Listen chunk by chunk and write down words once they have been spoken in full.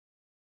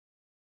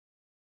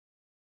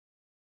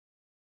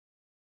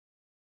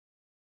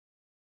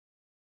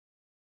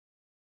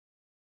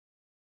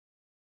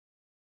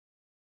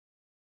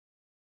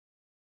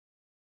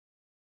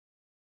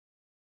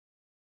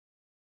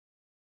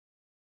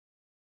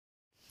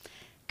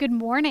Good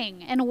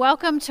morning and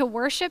welcome to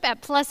worship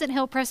at Pleasant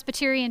Hill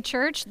Presbyterian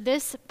Church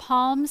this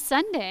Palm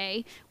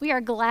Sunday. We are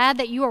glad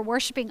that you are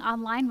worshiping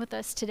online with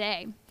us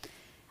today.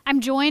 I'm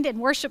joined in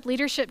worship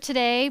leadership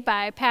today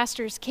by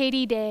Pastors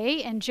Katie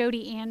Day and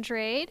Jody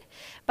Andrade,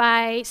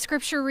 by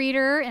scripture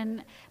reader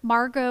and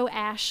Margot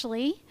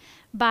Ashley,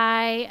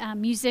 by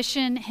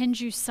musician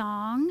Hinju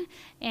Song,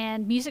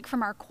 and music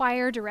from our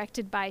choir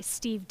directed by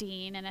Steve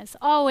Dean. And as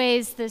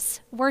always,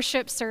 this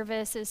worship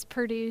service is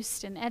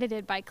produced and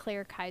edited by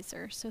Claire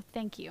Kaiser, so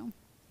thank you.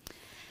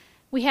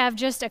 We have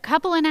just a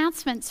couple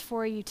announcements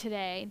for you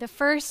today. The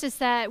first is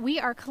that we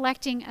are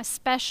collecting a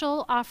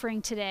special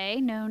offering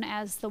today known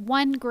as the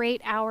One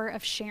Great Hour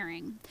of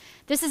Sharing.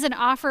 This is an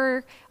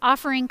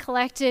offering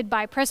collected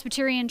by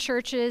Presbyterian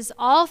churches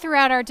all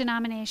throughout our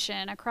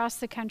denomination across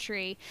the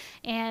country,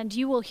 and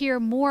you will hear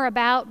more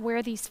about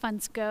where these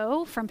funds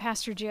go from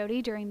Pastor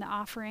Jody during the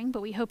offering,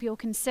 but we hope you'll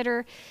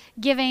consider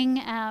giving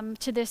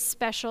to this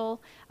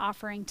special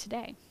offering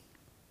today.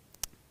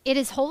 It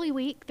is Holy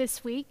Week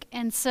this week,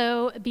 and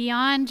so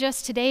beyond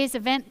just today's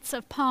events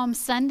of Palm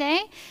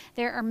Sunday,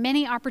 there are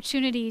many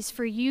opportunities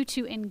for you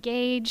to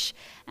engage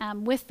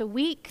with the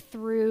week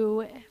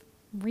through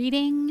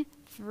reading,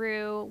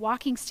 through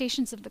walking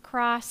Stations of the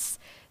Cross,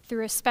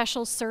 through a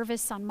special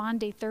service on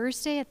Maundy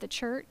Thursday at the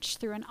church,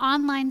 through an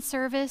online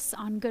service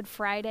on Good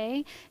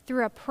Friday,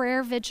 through a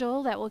prayer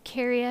vigil that will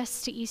carry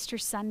us to Easter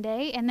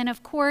Sunday. And then,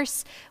 of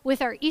course, with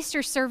our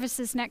Easter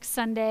services next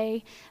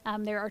Sunday,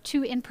 there are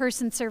two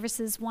in-person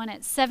services, one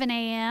at 7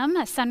 a.m.,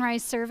 a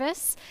sunrise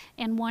service,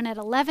 and one at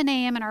 11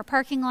 a.m. in our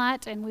parking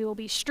lot. And we will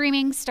be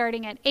streaming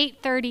starting at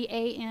 8:30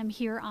 a.m.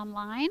 here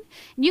online.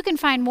 And you can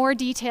find more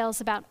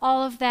details about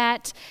all of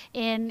that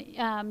in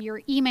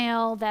your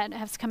email that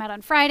has come out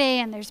on Friday,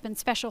 and there's been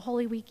special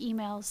Holy Week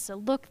emails, so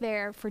look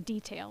there for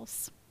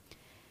details.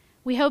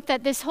 We hope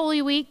that this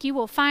Holy Week you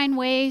will find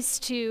ways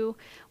to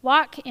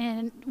walk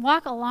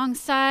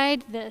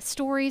alongside the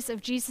stories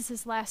of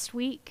Jesus' last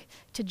week,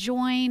 to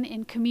join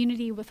in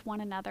community with one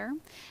another,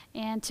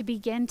 and to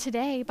begin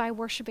today by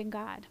worshiping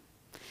God.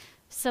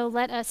 So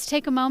let us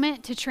take a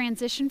moment to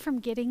transition from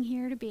getting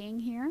here to being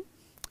here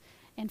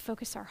and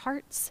focus our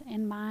hearts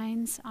and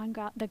minds on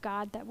God, the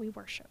God that we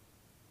worship.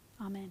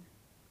 Amen.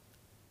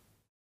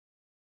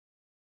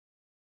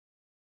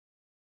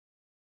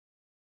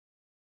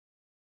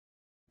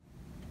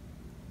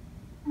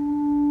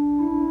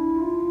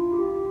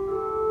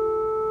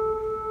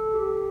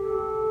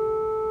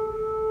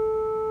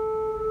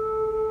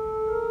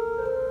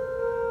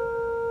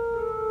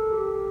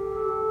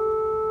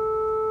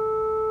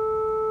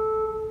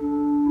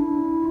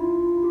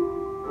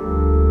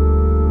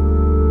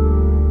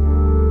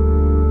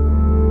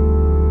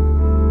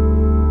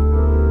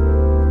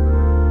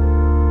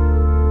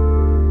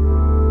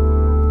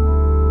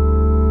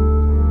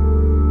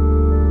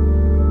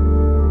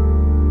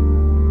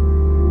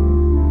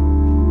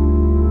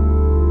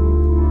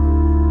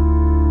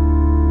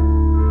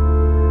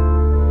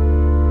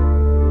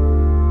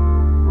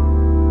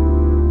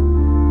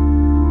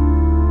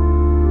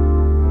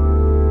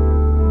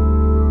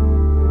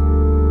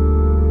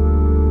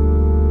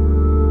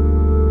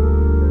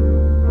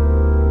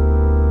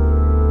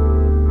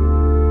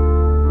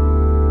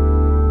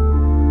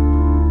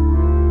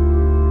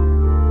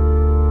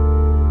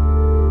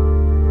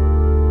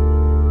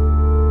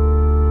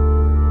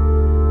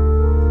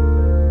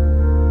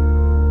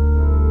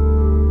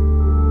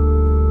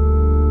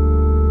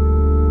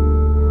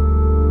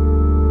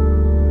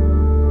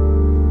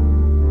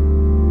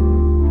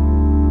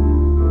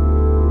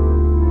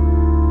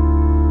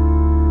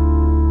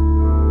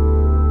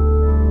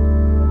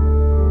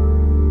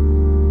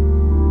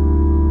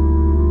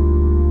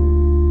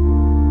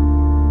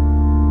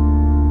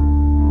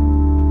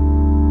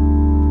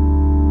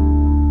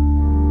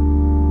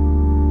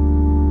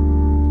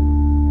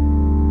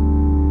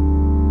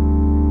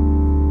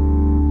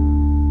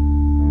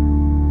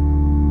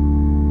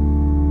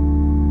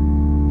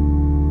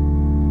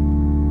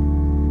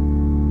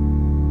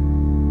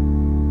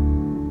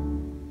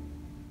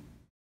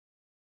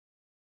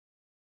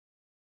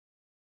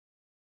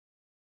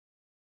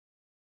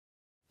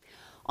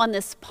 On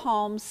this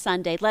Palm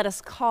Sunday, let us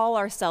call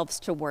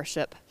ourselves to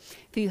worship.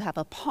 If you have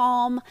a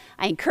palm,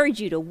 I encourage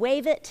you to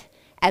wave it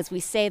as we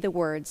say the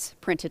words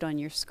printed on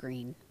your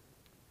screen.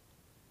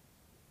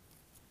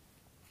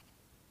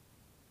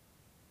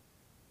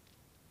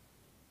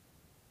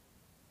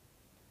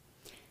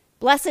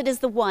 Blessed is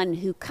the one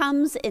who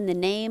comes in the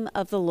name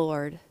of the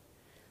Lord.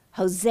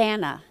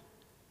 Hosanna,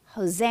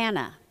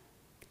 Hosanna.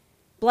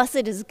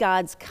 Blessed is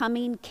God's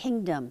coming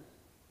kingdom.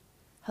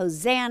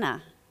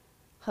 Hosanna,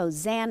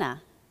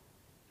 Hosanna.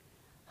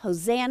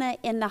 Hosanna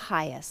in the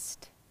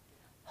highest.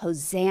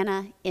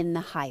 Hosanna in the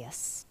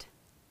highest.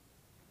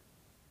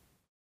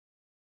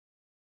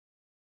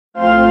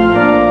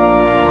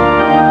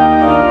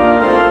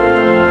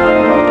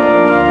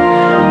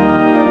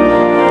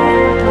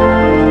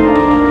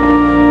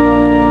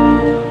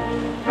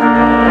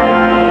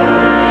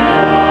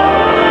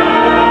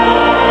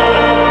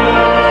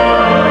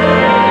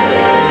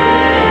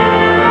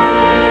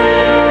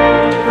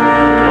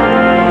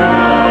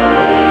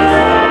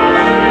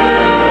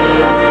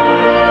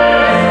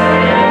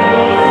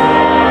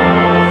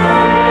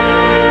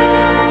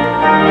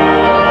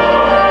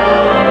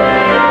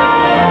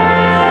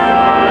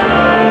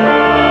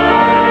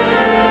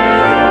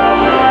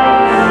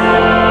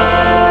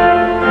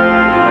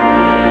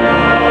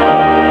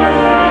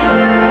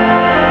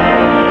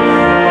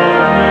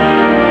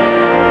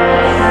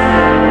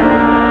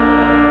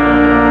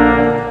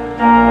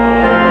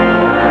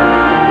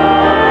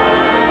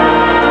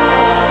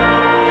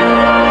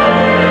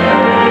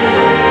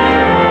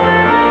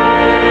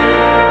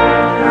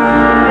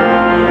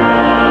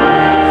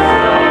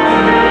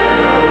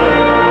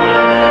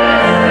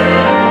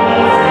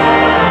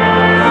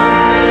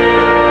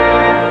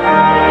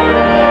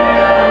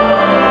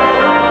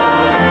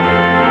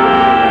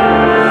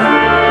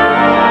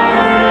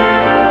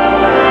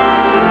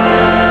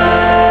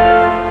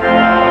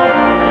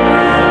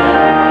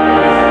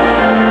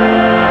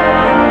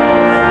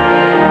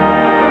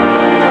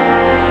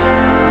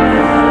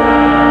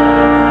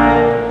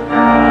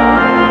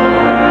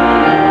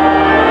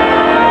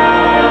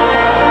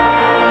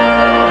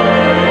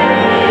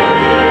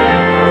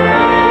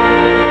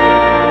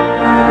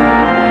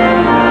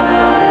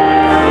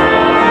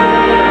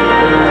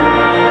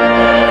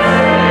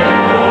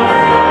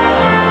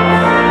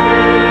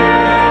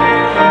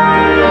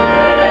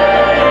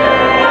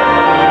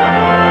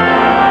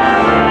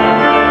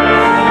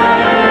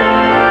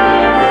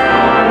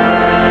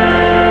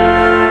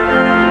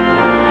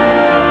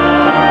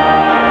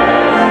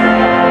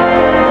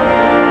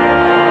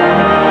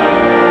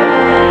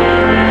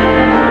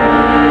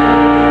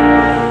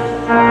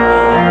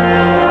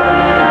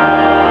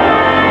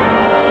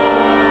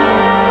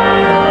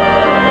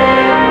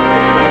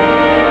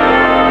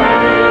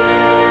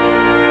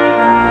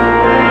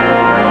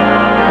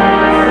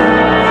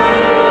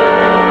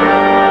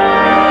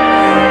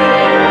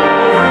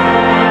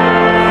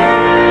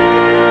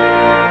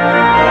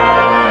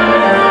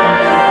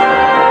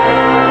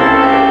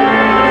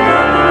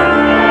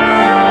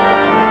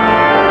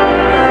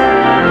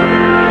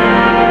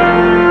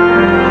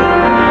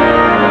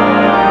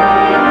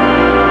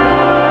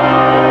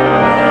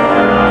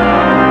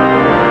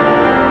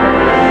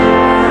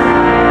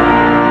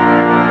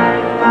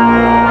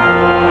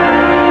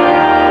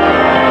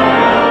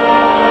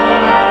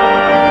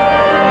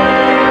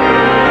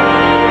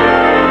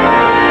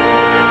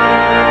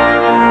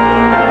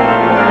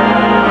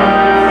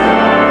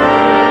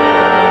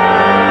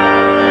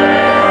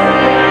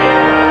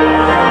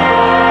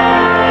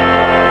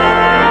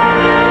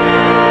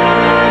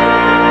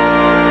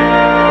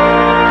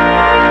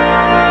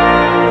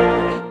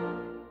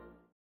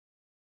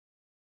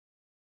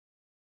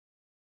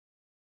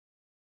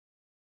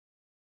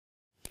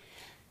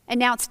 And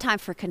now it's time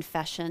for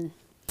confession.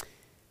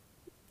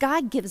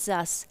 God gives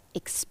us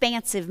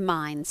expansive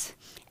minds,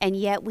 and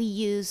yet we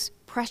use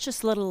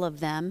precious little of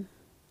them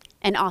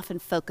and often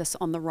focus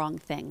on the wrong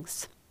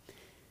things.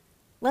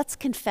 Let's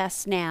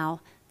confess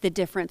now the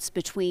difference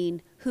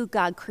between who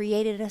God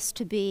created us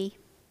to be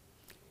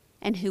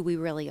and who we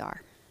really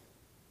are.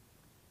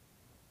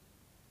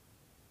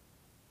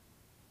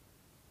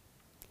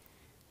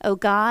 Oh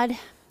God,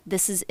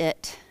 this is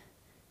it,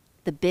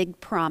 the big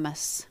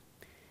promise,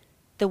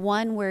 the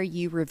one where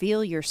you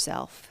reveal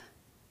yourself,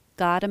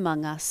 God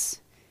among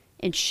us,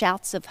 in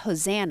shouts of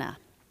Hosanna,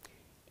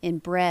 in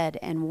bread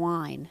and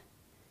wine,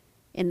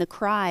 in the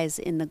cries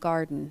in the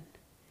garden,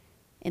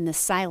 in the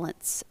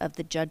silence of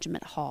the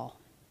judgment hall,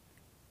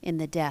 in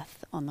the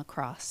death on the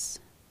cross.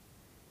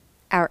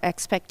 Our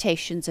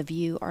expectations of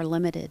you are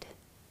limited.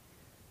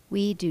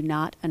 We do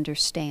not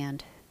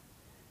understand.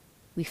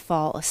 We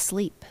fall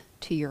asleep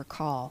to your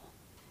call.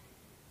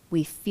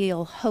 We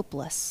feel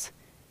hopeless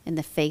in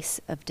the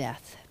face of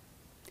death.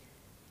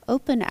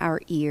 Open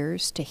our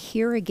ears to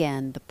hear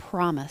again the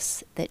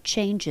promise that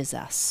changes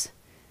us,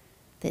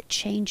 that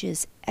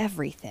changes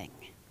everything.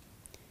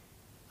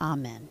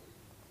 Amen.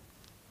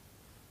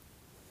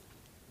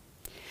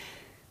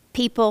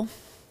 People,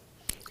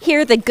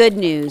 hear the good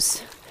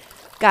news.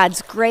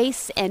 God's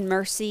grace and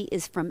mercy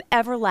is from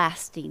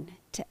everlasting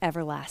to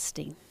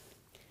everlasting.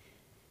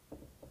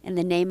 In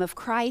the name of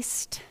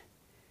Christ,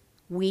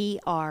 we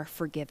are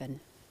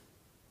forgiven.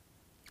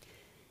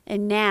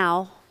 And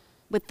now,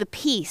 with the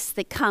peace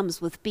that comes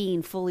with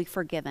being fully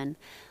forgiven,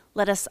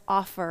 let us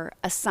offer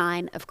a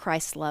sign of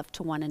Christ's love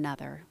to one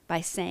another by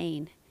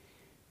saying,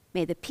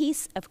 "May the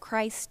peace of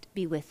Christ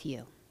be with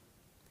you,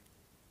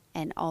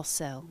 and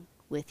also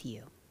with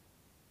you."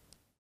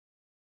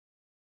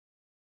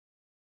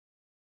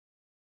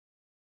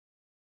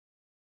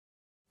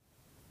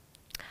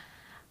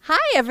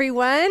 Hi,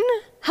 everyone.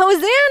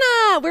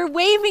 Hosanna! We're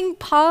waving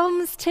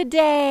palms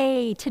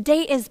today.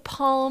 Today is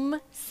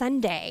Palm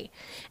Sunday,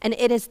 and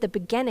it is the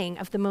beginning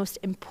of the most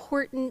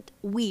important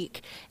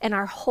week in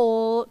our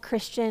whole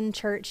Christian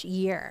church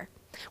year.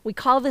 We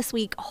call this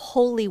week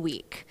Holy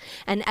Week,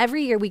 and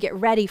every year we get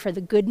ready for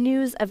the good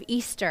news of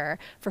Easter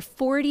for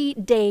 40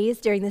 days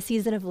during the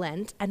season of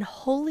Lent, and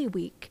Holy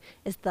Week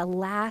is the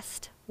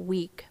last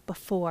week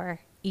before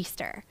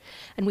Easter.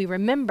 And we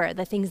remember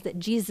the things that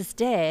Jesus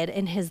did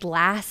in his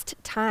last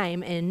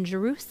time in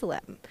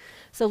Jerusalem.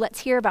 So let's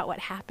hear about what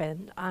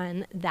happened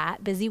on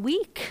that busy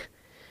week.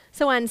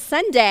 So on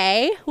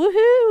Sunday,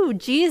 woohoo,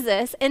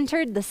 Jesus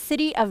entered the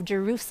city of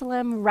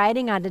Jerusalem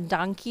riding on a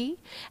donkey,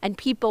 and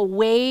people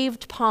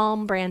waved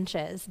palm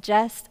branches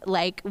just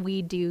like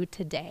we do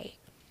today.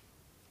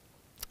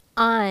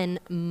 On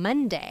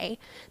Monday,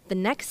 the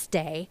next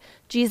day,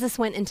 Jesus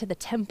went into the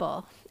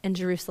temple in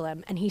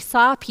Jerusalem, and he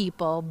saw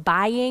people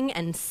buying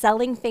and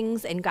selling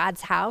things in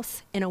God's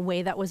house in a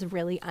way that was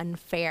really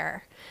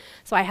unfair.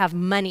 So I have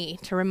money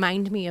to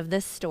remind me of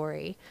this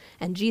story,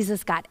 and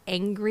Jesus got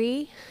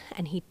angry,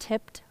 and he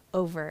tipped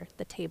over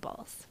the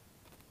tables.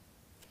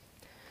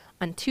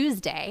 On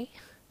Tuesday,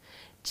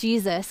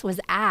 Jesus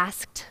was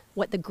asked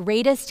what the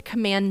greatest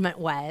commandment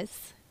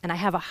was, and I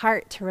have a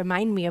heart to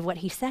remind me of what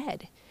he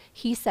said.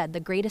 He said the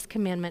greatest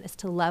commandment is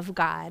to love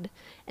God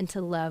and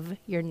to love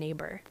your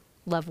neighbor,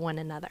 love one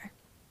another.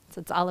 So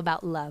it's all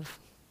about love.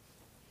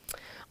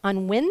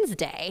 On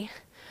Wednesday,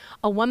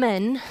 a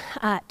woman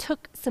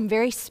took some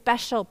very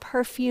special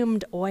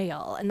perfumed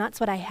oil, and that's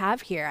what I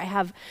have here. I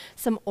have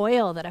some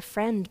oil that a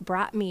friend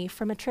brought me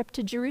from a trip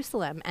to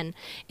Jerusalem, and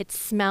it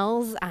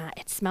smells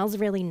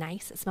really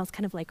nice. It smells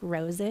kind of like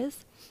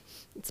roses.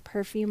 It's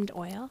perfumed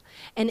oil.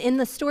 And in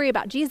the story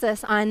about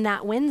Jesus, on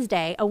that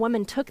Wednesday, a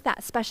woman took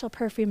that special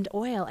perfumed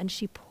oil and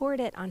she poured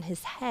it on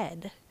his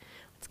head.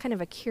 It's kind of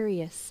a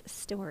curious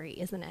story,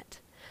 isn't it?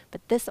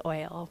 But this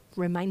oil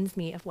reminds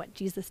me of what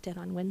Jesus did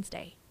on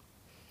Wednesday.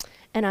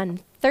 And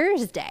on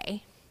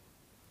Thursday,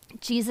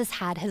 Jesus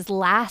had his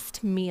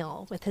last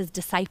meal with his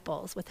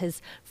disciples, with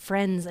his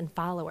friends and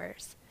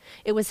followers.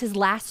 It was his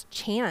last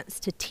chance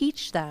to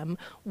teach them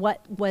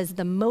what was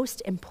the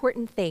most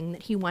important thing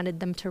that he wanted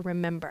them to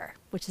remember,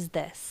 which is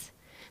this,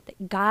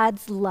 that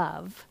God's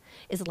love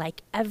is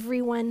like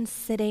everyone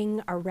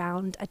sitting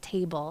around a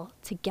table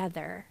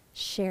together,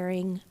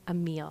 sharing a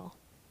meal.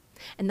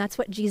 And that's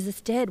what Jesus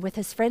did with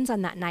his friends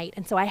on that night.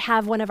 And so I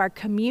have one of our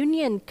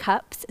communion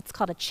cups, it's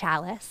called a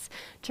chalice,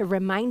 to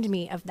remind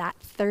me of that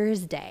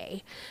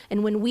Thursday.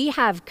 And when we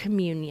have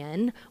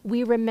communion,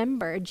 we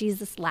remember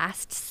Jesus'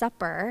 Last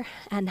Supper,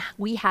 and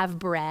we have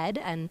bread,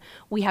 and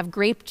we have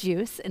grape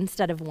juice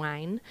instead of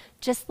wine,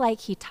 just like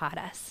he taught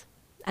us.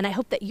 And I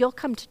hope that you'll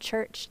come to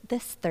church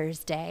this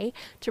Thursday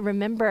to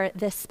remember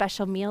this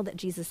special meal that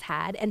Jesus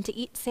had and to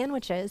eat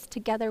sandwiches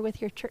together with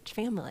your church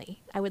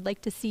family. I would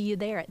like to see you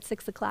there at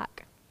 6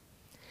 o'clock.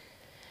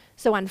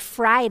 So on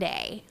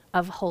Friday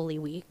of Holy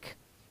Week,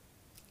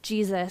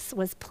 Jesus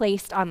was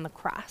placed on the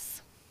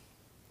cross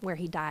where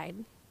he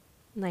died.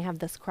 And I have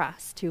this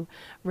cross to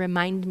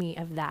remind me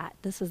of that.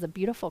 This is a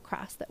beautiful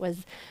cross that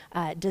was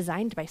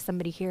designed by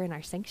somebody here in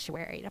our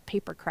sanctuary, a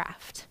paper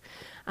craft.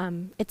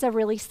 It's a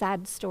really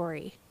sad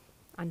story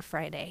on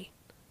Friday,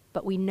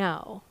 but we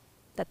know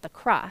that the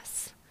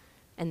cross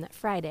and that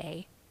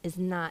Friday is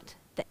not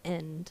the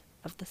end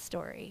of the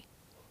story.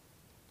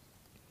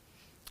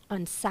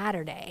 On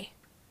Saturday,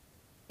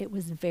 it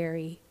was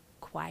very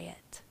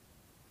quiet.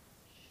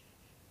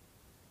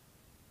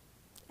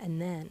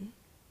 And then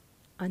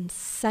on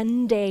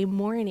Sunday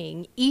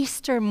morning,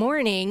 Easter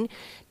morning,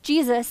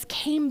 Jesus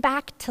came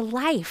back to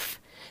life.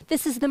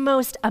 This is the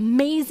most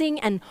amazing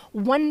and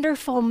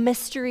wonderful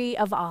mystery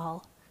of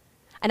all.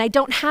 And I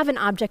don't have an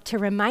object to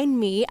remind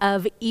me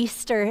of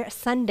Easter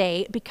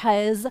Sunday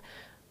because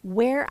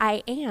where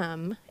I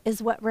am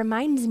is what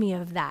reminds me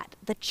of that,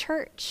 the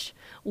church.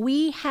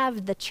 We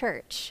have the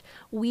church.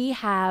 We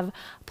have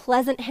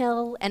Pleasant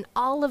Hill and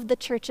all of the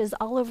churches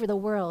all over the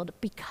world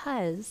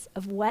because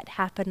of what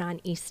happened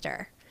on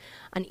Easter.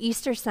 On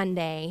Easter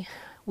Sunday,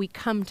 we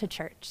come to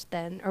church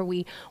then, or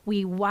we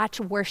watch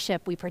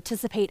worship, we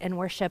participate in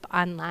worship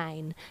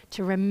online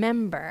to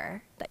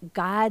remember that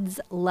God's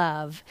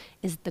love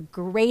is the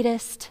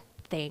greatest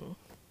thing.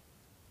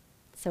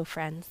 So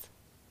friends,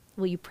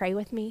 will you pray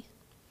with me?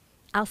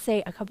 I'll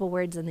say a couple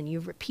words and then you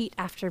repeat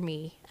after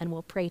me and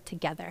we'll pray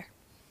together.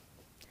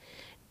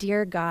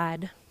 Dear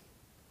God,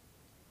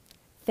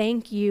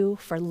 thank you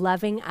for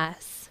loving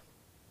us.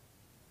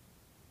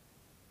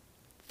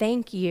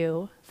 Thank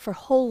you for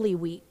Holy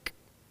Week.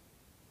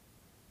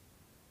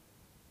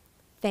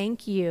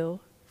 Thank you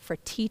for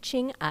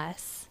teaching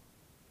us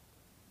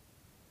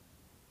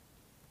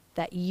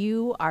that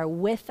you are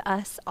with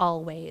us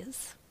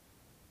always,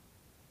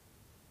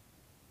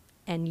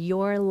 and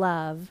your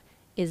love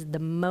is the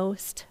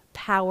most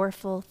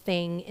powerful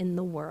thing in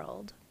the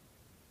world.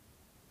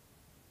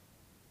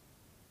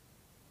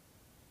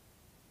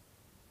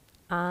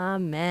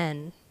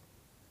 Amen.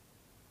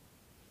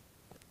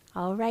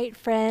 All right,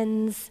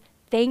 friends,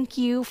 thank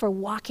you for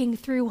walking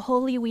through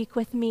Holy Week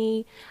with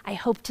me. I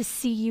hope to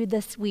see you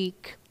this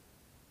week.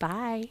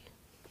 Bye.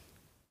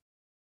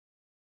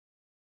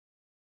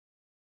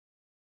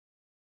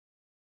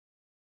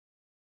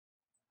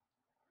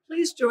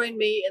 Please join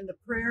me in the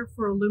prayer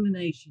for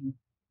illumination.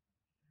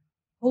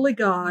 Holy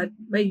God,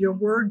 may your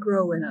word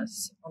grow in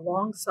us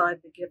alongside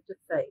the gift of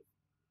faith,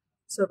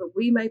 so that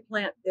we may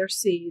plant their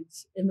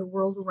seeds in the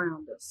world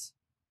around us.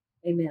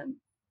 Amen.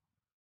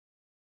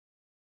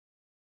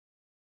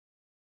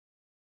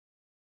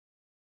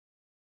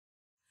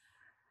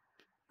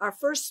 Our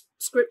first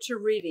scripture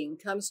reading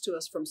comes to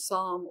us from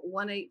Psalm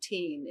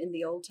 118 in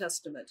the Old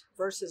Testament,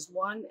 verses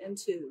 1 and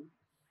 2,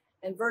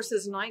 and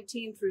verses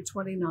 19 through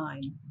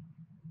 29.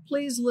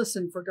 Please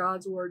listen for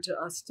God's word to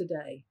us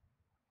today.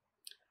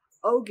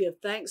 Oh, give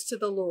thanks to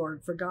the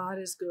Lord, for God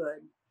is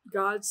good.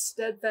 God's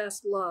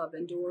steadfast love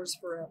endures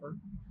forever.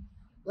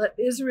 Let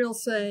Israel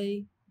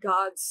say,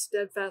 God's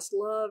steadfast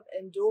love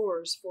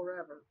endures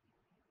forever.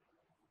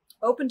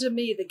 Open to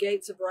me the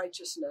gates of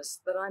righteousness,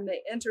 that I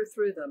may enter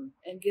through them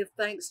and give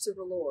thanks to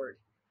the Lord.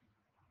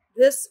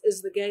 This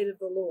is the gate of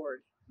the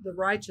Lord. The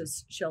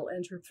righteous shall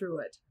enter through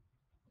it.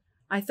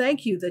 I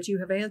thank you that you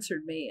have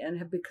answered me and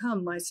have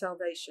become my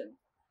salvation.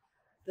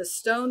 The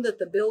stone that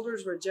the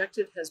builders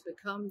rejected has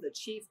become the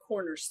chief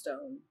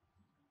cornerstone.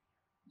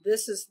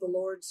 This is the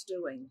Lord's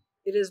doing.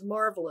 It is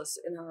marvelous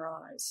in our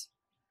eyes.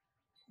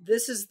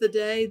 This is the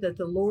day that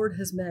the Lord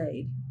has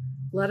made.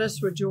 Let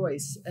us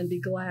rejoice and be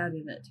glad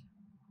in it.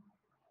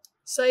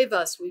 Save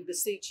us, we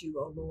beseech you,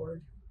 O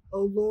Lord.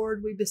 O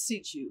Lord, we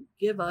beseech you,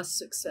 give us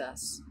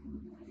success.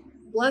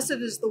 Blessed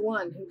is the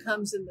one who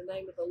comes in the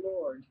name of the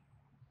Lord.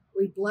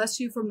 We bless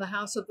you from the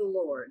house of the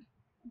Lord.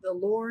 The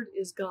Lord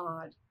is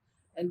God,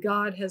 and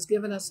God has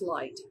given us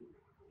light.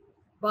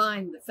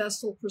 Bind the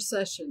festal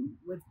procession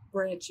with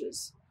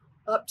branches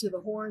up to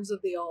the horns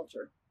of the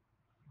altar.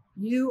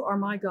 You are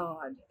my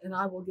God, and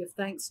I will give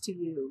thanks to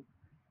you.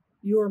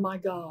 You are my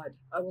God,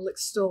 I will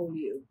extol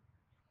you.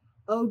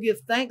 Oh,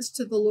 give thanks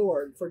to the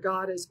Lord, for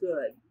God is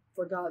good,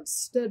 for God's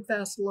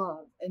steadfast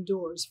love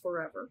endures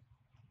forever.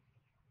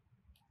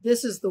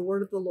 This is the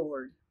word of the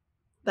Lord.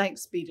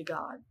 Thanks be to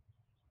God.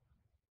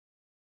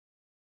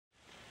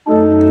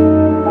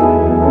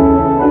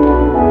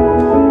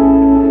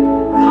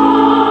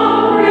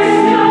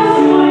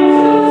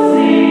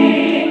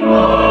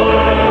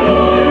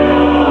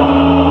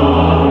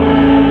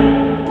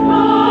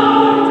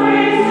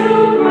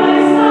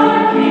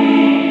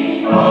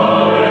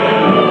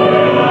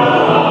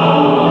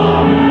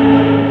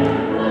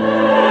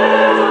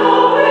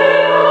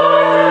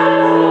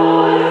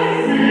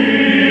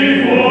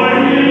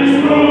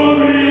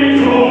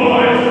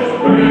 Rejoice,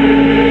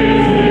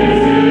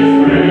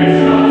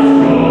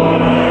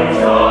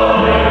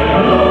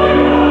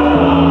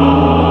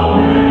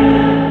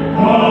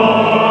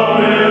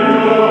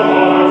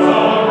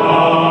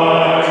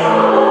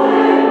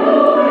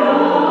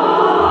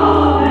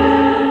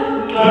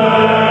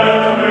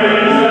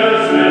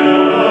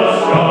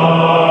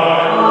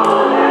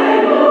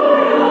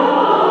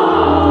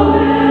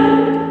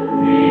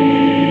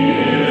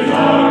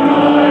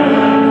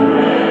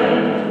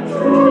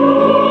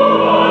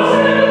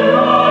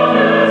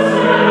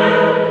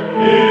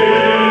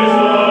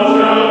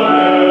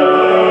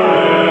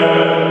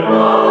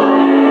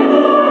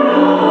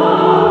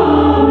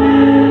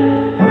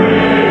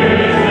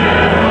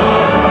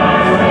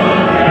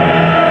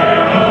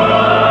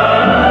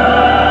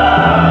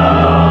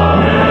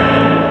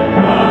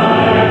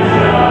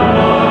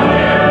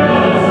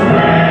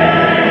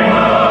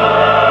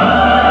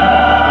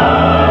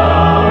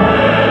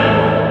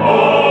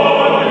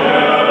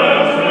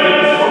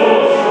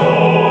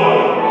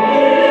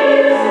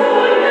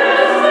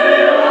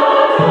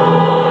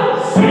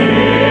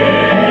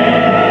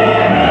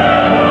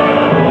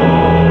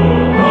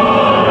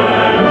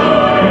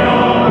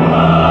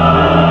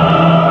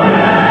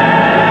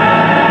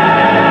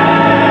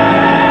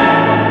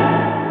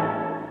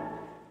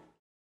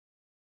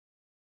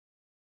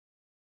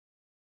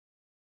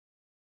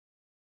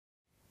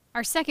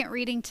 Our second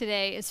reading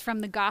today is from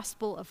the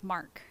Gospel of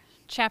Mark,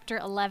 chapter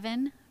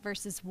 11,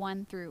 verses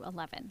 1 through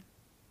 11.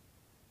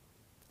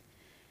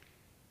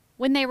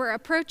 When they were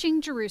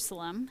approaching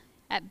Jerusalem,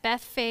 at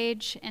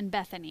Bethphage and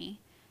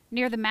Bethany,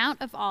 near the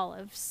Mount of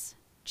Olives,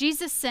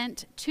 Jesus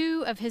sent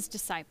 2 of his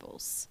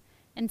disciples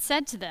and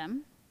said to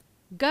them,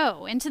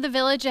 "Go into the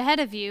village ahead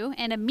of you,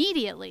 and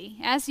immediately,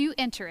 as you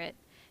enter it,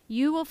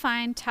 you will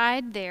find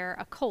tied there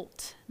a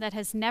colt that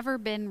has never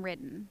been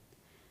ridden.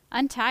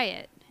 Untie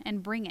it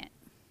and bring it.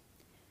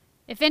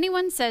 If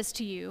anyone says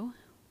to you,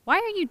 'Why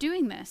are you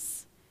doing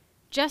this?'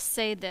 just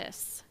say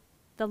this,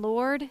 'The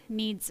Lord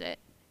needs it,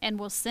 and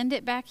will send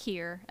it back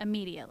here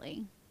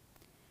immediately.'"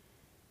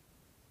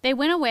 They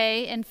went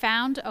away and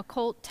found a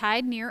colt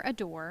tied near a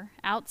door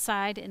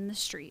outside in the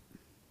street.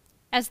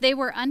 As they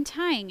were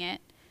untying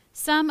it,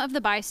 some of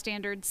the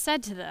bystanders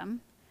said to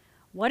them,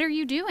 "What are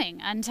you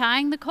doing,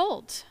 untying the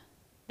colt?"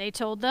 They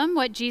told them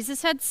what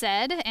Jesus had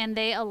said, and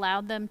they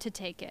allowed them to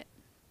take it.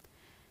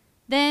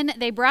 Then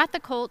they brought the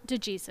colt to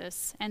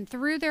Jesus and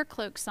threw their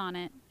cloaks on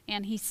it,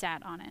 and he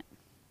sat on it.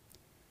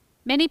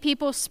 Many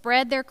people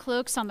spread their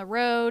cloaks on the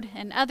road,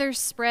 and others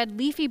spread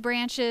leafy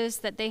branches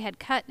that they had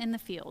cut in the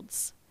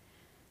fields.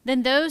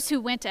 Then those who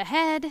went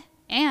ahead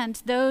and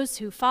those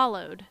who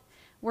followed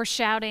were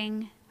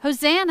shouting,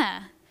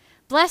 "Hosanna!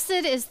 Blessed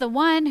is the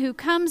one who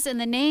comes in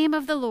the name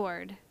of the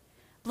Lord.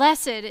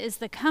 Blessed is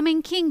the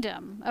coming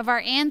kingdom of our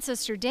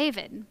ancestor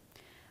David.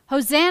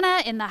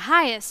 Hosanna in the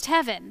highest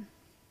heaven."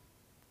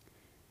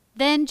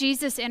 Then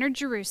Jesus entered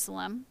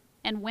Jerusalem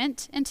and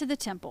went into the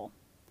temple.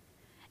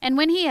 And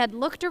when he had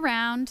looked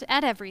around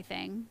at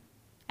everything,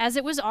 as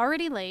it was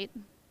already late,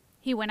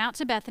 he went out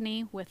to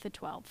Bethany with the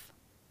 12.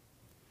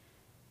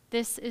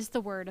 This is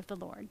the word of the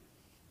Lord.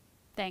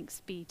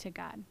 Thanks be to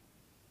God.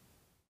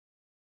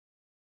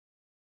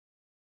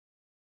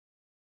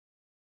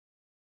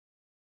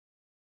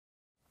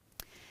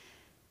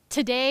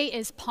 Today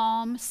is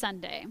Palm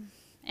Sunday.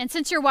 And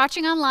since you're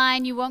watching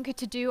online, you won't get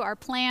to do our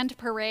planned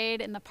parade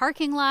in the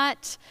parking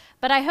lot,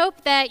 but I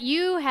hope that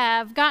you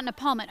have gotten a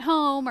palm at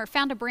home or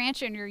found a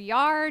branch in your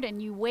yard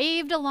and you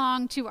waved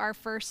along to our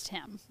first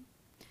hymn.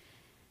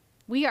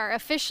 We are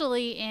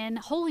officially in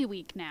Holy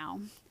Week now,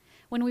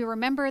 when we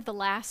remember the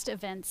last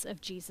events of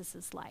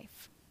Jesus'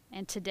 life.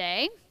 And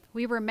today,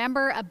 we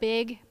remember a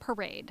big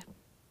parade.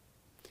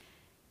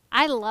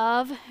 I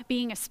love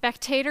being a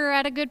spectator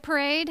at a good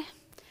parade.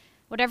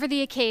 Whatever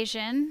the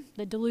occasion,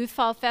 the Duluth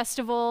Fall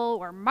Festival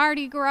or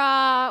Mardi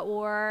Gras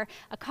or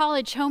a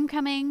college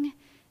homecoming,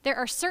 there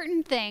are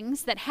certain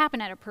things that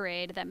happen at a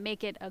parade that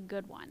make it a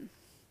good one.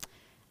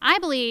 I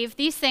believe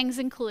these things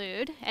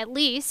include at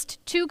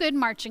least 2 good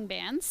marching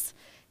bands,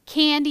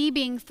 candy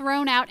being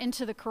thrown out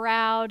into the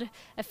crowd,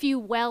 a few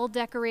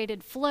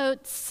well-decorated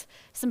floats,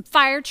 some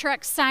fire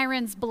truck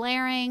sirens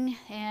blaring,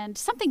 and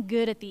something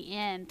good at the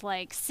end,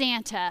 like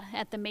Santa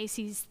at the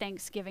Macy's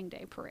Thanksgiving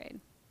Day Parade.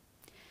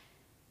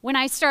 When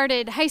I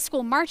started high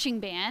school marching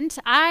band,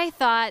 I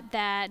thought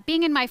that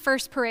being in my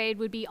first parade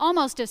would be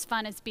almost as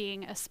fun as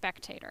being a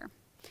spectator.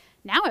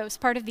 Now I was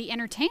part of the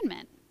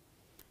entertainment.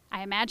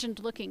 I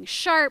imagined looking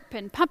sharp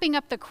and pumping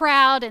up the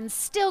crowd and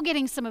still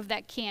getting some of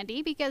that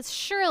candy, because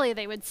surely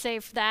they would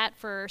save that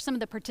for some of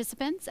the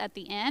participants at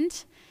the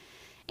end.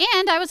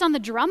 And I was on the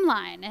drum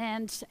line,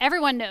 and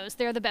everyone knows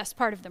they're the best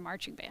part of the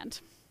marching band.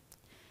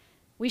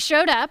 We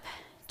showed up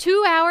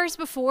 2 hours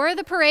before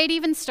the parade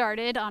even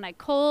started on a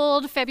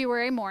cold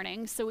February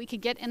morning so we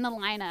could get in the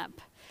lineup.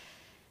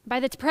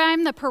 By the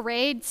time the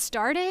parade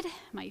started,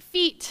 my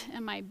feet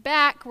and my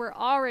back were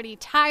already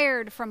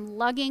tired from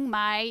lugging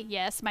my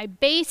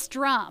bass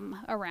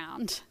drum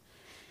around.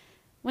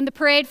 When the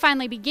parade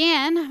finally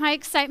began, my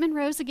excitement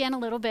rose again a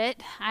little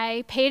bit.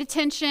 I paid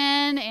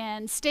attention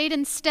and stayed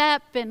in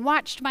step and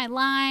watched my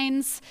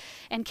lines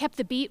and kept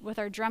the beat with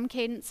our drum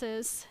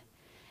cadences.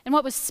 And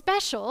what was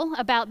special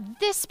about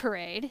this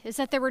parade is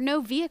that there were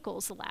no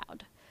vehicles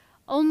allowed,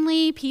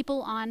 only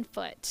people on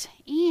foot.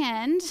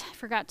 And, I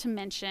forgot to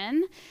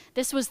mention,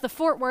 this was the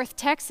Fort Worth,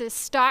 Texas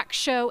Stock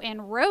Show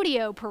and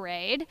Rodeo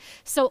Parade,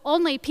 so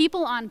only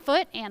people on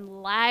foot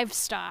and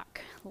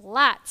livestock.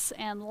 Lots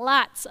and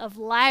lots of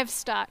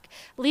livestock,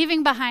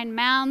 leaving behind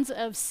mounds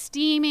of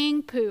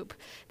steaming poop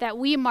that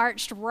we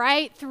marched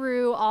right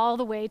through all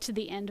the way to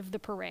the end of the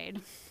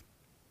parade.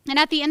 And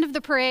at the end of the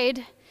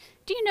parade,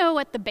 do you know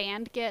what the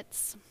band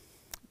gets?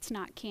 It's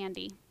not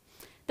candy.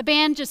 The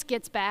band just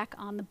gets back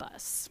on the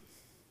bus.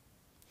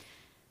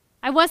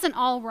 I wasn't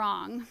all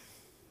wrong.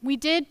 We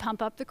did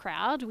pump up the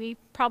crowd. We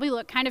probably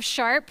looked kind of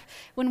sharp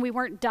when we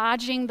weren't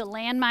dodging the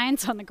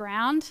landmines on the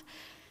ground.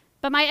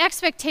 But my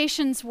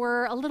expectations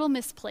were a little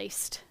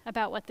misplaced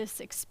about what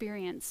this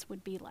experience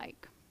would be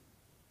like.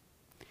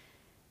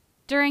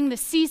 During the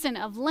season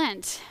of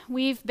Lent,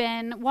 we've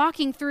been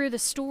walking through the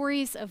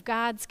stories of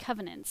God's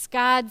covenants,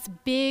 God's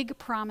big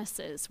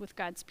promises with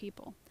God's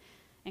people.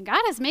 And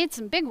God has made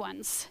some big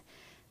ones.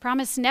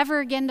 Promised never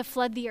again to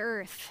flood the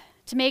earth,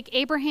 to make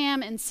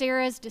Abraham and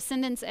Sarah's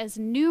descendants as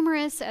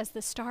numerous as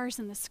the stars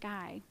in the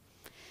sky,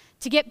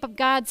 to get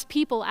God's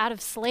people out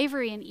of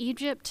slavery in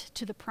Egypt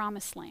to the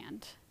promised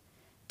land,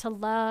 to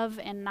love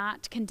and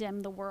not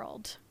condemn the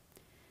world,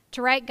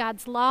 to write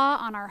God's law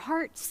on our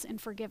hearts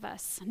and forgive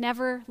us,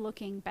 never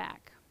looking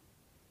back.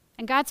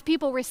 And God's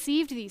people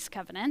received these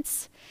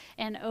covenants,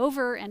 and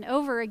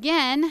over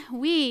again,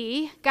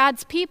 we,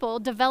 God's people,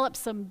 developed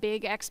some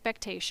big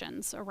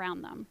expectations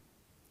around them.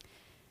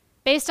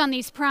 Based on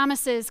these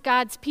promises,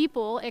 God's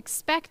people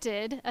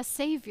expected a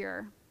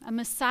Savior, a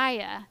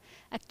Messiah,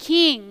 a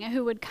King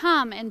who would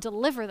come and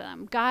deliver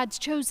them, God's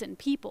chosen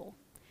people.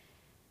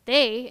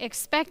 They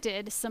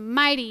expected some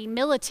mighty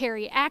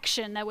military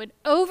action that would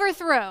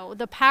overthrow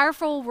the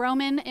powerful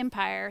Roman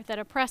Empire that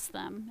oppressed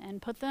them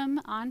and put them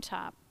on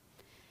top.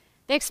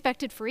 They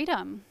expected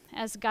freedom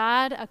as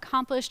God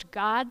accomplished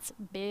God's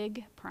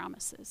big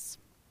promises.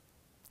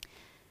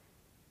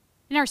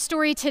 In our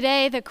story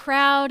today, the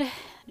crowd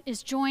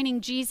is joining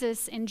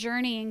Jesus in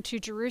journeying to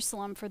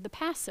Jerusalem for the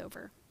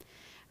Passover.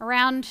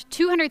 Around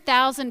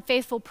 200,000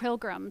 faithful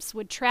pilgrims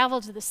would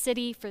travel to the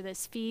city for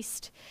this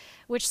feast,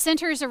 which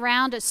centers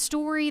around a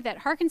story that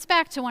harkens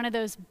back to one of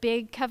those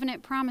big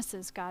covenant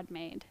promises God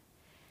made,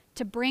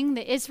 to bring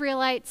the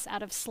Israelites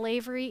out of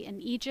slavery in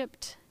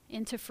Egypt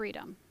into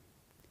freedom.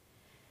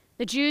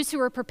 The Jews who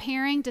were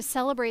preparing to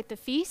celebrate the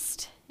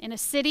feast in a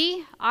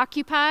city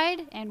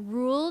occupied and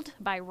ruled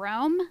by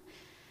Rome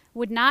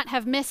would not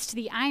have missed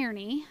the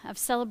irony of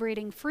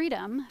celebrating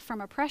freedom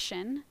from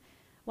oppression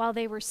while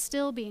they were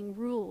still being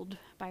ruled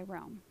by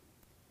Rome.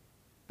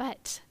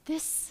 But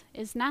this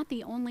is not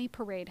the only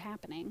parade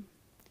happening.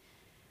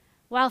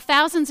 While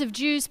thousands of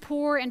Jews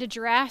pour into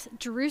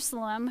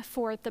Jerusalem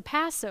for the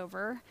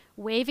Passover,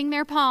 waving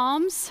their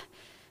palms,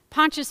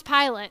 Pontius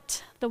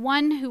Pilate, the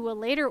one who will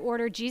later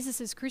order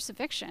Jesus'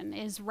 crucifixion,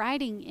 is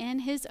riding in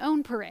his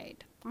own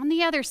parade on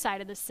the other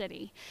side of the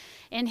city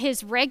in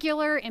his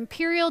regular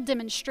imperial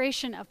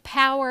demonstration of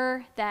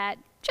power that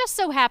just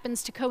so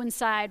happens to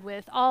coincide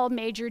with all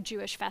major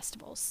Jewish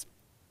festivals.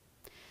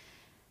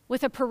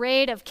 With a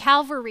parade of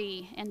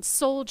cavalry and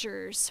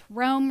soldiers,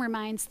 Rome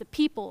reminds the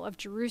people of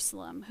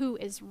Jerusalem who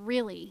is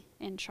really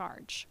in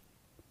charge.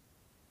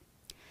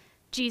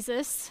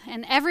 Jesus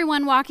and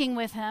everyone walking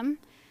with him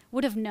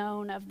would have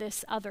known of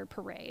this other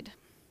parade,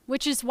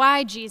 which is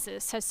why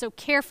Jesus has so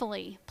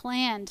carefully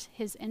planned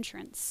his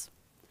entrance.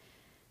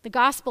 The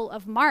Gospel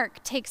of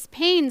Mark takes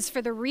pains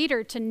for the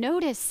reader to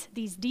notice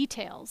these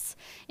details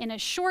in a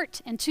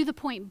short and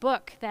to-the-point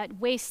book that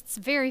wastes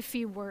very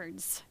few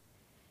words.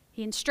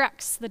 He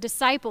instructs the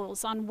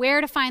disciples on where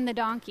to find the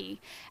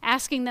donkey,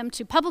 asking them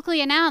to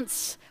publicly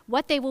announce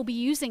what they will be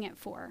using it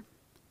for.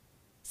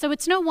 So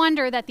it's no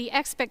wonder that the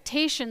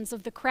expectations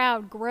of the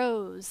crowd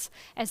grows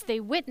as they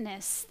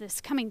witness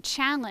this coming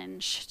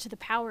challenge to the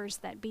powers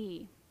that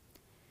be.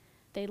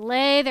 They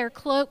lay their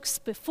cloaks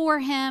before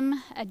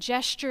him, a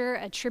gesture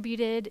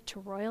attributed to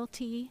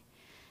royalty.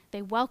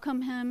 They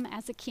welcome him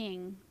as a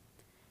king.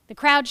 The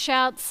crowd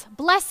shouts,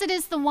 "Blessed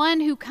is the one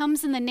who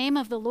comes in the name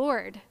of the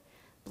Lord.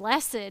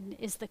 Blessed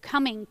is the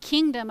coming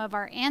kingdom of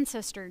our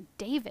ancestor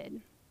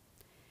David."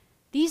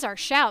 These are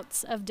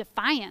shouts of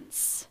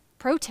defiance,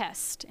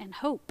 protest, and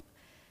hope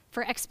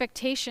for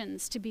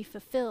expectations to be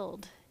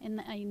fulfilled in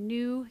a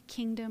new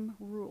kingdom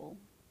rule.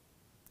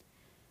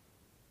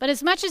 But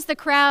as much as the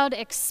crowd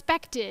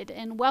expected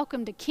and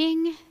welcomed a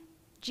king,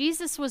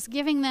 Jesus was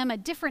giving them a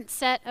different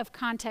set of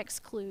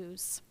context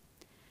clues.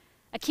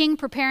 A king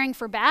preparing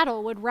for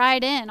battle would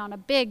ride in on a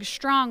big,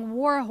 strong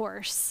war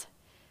horse,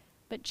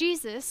 but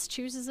Jesus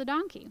chooses a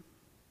donkey,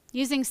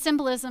 using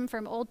symbolism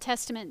from Old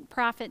Testament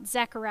prophet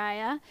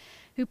Zechariah,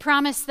 who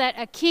promised that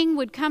a king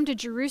would come to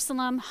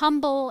Jerusalem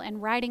humble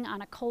and riding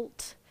on a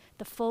colt,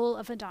 the foal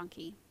of a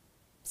donkey.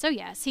 So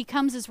yes, he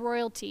comes as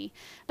royalty,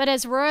 but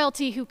as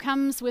royalty who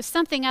comes with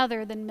something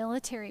other than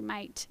military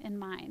might in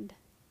mind.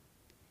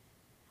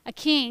 A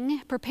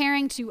king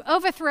preparing to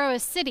overthrow a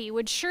city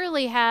would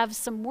surely have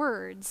some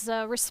words,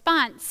 a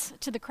response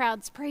to the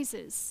crowd's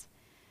praises.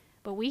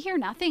 But we hear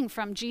nothing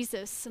from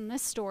Jesus in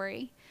this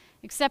story,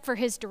 except for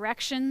his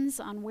directions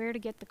on where to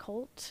get the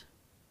colt,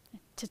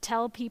 to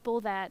tell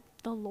people that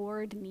the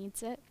Lord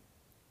needs it.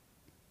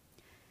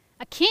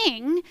 A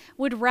king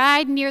would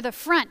ride near the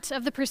front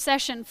of the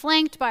procession,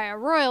 flanked by a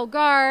royal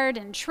guard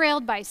and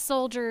trailed by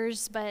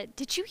soldiers. But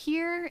did you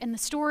hear in the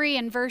story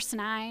in verse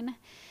 9?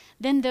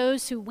 Then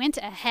those who went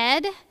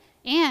ahead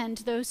and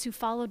those who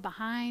followed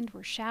behind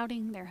were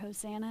shouting their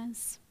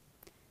hosannas.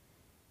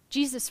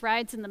 Jesus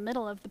rides in the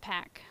middle of the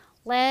pack,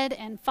 led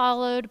and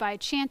followed by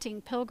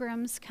chanting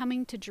pilgrims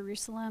coming to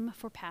Jerusalem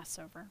for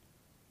Passover.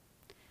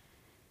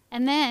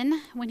 And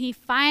then, when he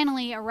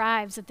finally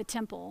arrives at the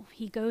temple,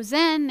 he goes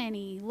in and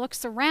he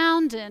looks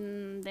around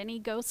and then he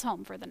goes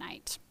home for the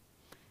night.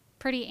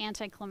 Pretty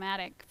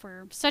anticlimactic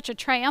for such a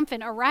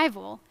triumphant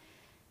arrival.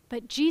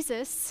 But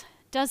Jesus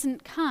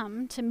doesn't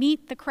come to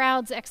meet the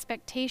crowd's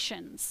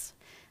expectations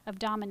of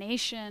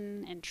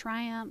domination and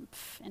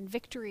triumph and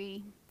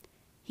victory.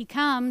 He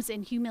comes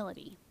in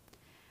humility,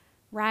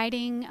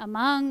 riding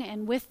among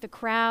and with the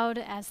crowd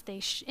as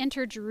they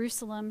enter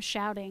Jerusalem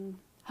shouting,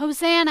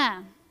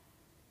 "Hosanna!"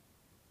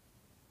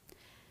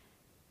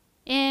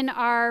 In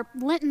our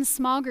Lenten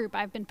small group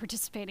I've been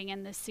participating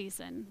in this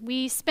season,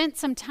 we spent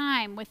some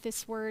time with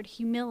this word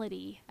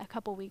humility a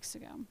couple weeks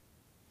ago.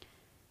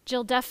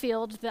 Jill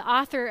Duffield, the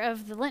author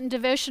of the Lenten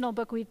devotional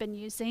book we've been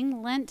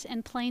using, Lent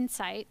in Plain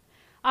Sight,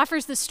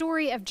 offers the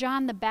story of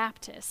John the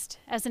Baptist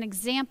as an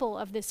example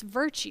of this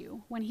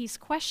virtue when he's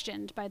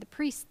questioned by the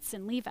priests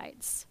and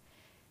Levites.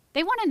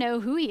 They want to know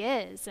who he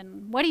is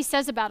and what he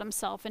says about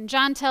himself, and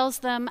John tells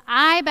them,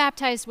 "I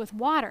baptize with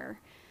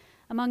water.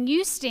 Among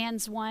you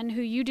stands one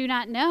who you do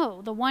not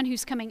know, the one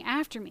who's coming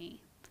after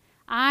me.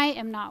 I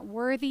am not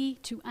worthy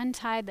to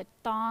untie the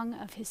thong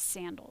of his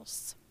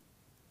sandals."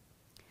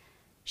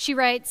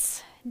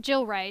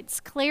 Jill writes,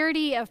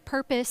 clarity of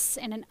purpose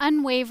and an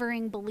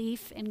unwavering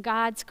belief in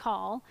God's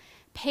call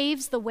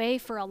paves the way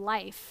for a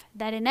life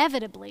that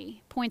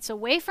inevitably points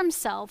away from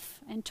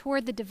self and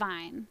toward the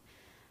divine,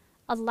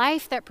 a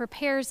life that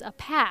prepares a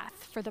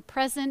path for the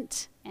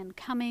present and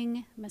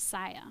coming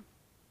Messiah.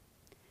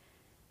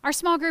 Our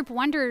small group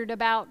wondered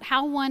about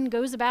how one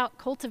goes about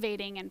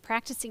cultivating and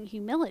practicing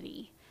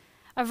humility,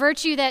 a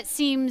virtue that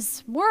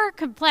seems more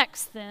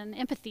complex than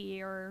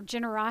empathy or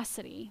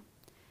generosity.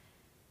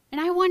 And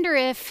I wonder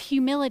if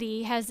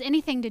humility has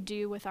anything to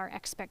do with our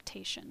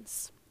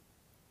expectations.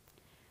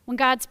 When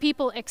God's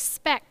people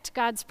expect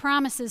God's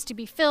promises to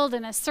be filled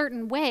in a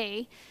certain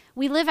way,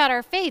 we live out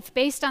our faith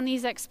based on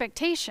these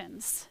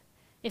expectations.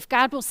 If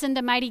God will send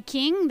a mighty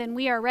king, then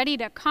we are ready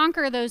to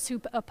conquer those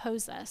who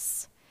oppose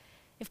us.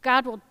 If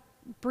God will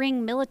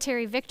bring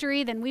military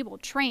victory, then we will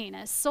train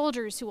as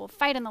soldiers who will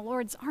fight in the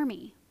Lord's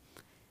army.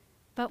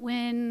 But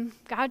when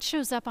God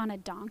shows up on a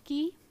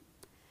donkey,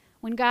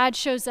 when God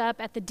shows up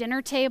at the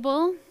dinner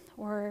table,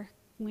 or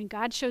when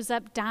God shows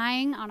up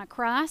dying on a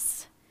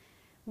cross,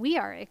 we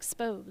are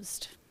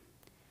exposed.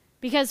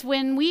 Because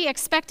when we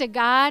expect a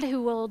God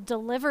who will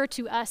deliver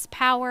to us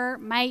power,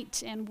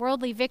 might, and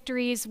worldly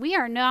victories, we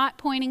are not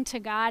pointing to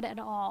God at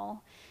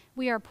all.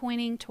 We are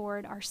pointing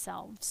toward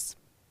ourselves.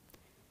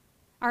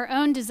 Our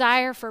own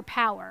desire for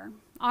power,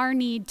 our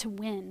need to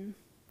win.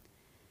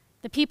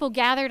 The people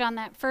gathered on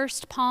that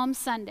first Palm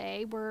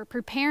Sunday were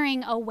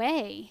preparing a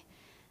way,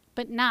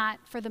 but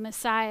not for the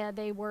Messiah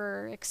they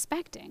were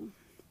expecting.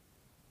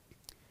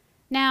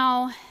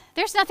 Now,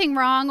 there's nothing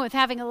wrong with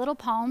having a little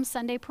Palm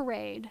Sunday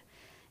parade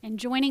and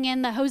joining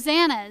in the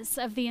hosannas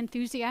of the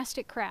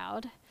enthusiastic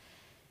crowd.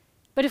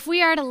 But if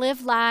we are to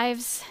live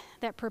lives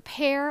that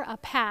prepare a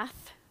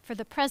path for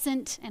the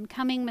present and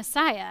coming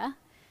Messiah,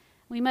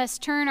 we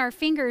must turn our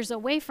fingers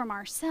away from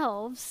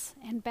ourselves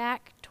and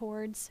back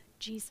towards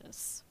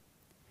Jesus.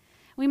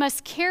 We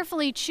must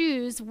carefully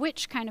choose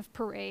which kind of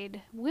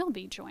parade we'll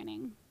be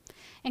joining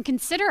and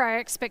consider our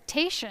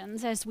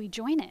expectations as we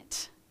join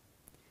it.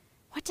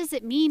 What does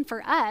it mean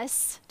for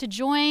us to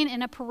join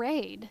in a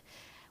parade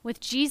with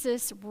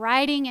Jesus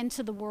riding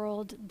into the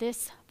world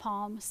this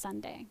Palm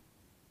Sunday?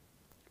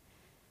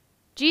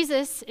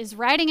 Jesus is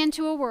riding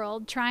into a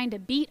world trying to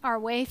beat our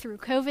way through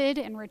COVID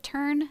and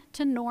return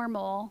to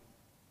normal.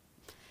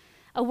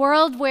 A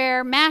world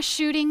where mass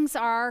shootings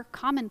are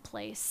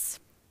commonplace.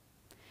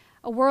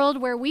 A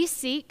world where we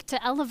seek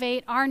to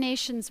elevate our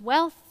nation's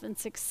wealth and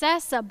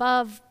success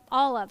above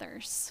all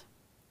others.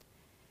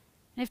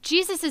 And if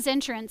Jesus'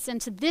 entrance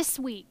into this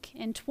week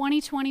in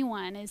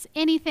 2021 is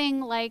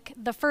anything like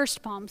the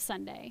first Palm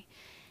Sunday,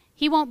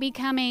 he won't be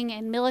coming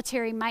in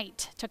military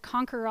might to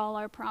conquer all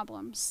our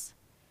problems.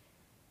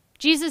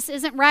 Jesus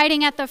isn't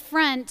riding at the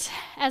front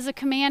as a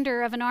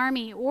commander of an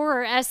army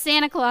or as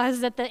Santa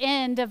Claus at the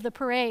end of the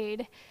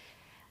parade.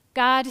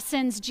 God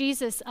sends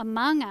Jesus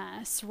among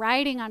us,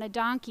 riding on a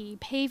donkey,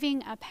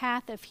 paving a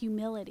path of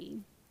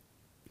humility.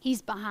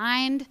 He's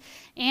behind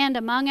and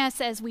among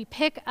us as we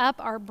pick up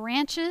our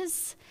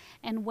branches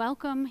and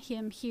welcome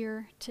him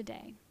here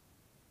today.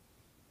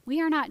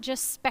 We are not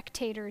just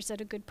spectators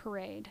at a good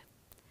parade.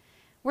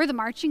 We're the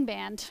marching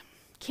band,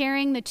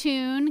 carrying the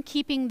tune,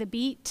 keeping the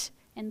beat,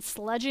 and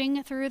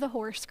sludging through the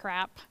horse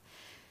crap,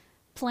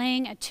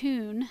 playing a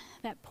tune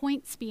that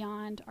points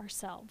beyond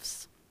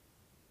ourselves.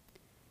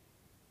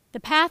 The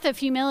path of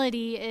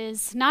humility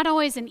is not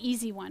always an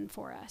easy one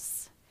for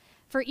us.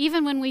 For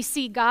even when we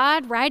see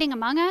God riding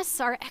among us,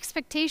 our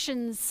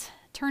expectations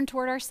turn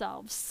toward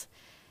ourselves.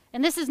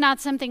 And this is not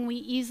something we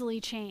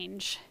easily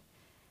change.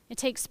 It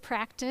takes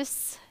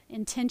practice,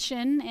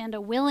 intention, and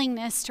a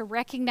willingness to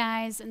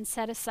recognize and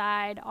set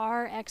aside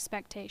our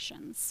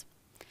expectations.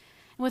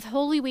 And with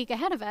Holy Week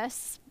ahead of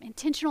us,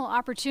 intentional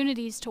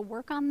opportunities to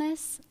work on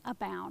this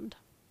abound.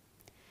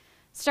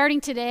 Starting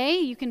today,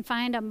 you can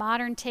find a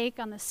modern take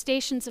on the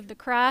Stations of the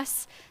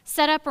Cross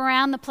set up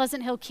around the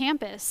Pleasant Hill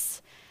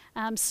campus.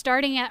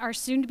 Starting at our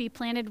soon-to-be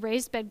planted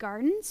raised bed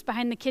gardens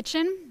behind the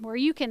kitchen, where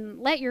you can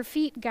let your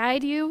feet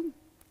guide you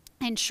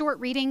and short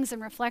readings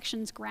and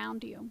reflections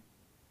ground you.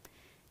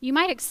 You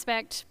might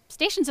expect,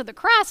 Stations of the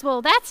Cross,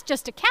 well, that's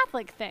just a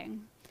Catholic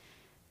thing.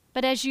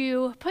 But as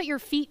you put your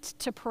feet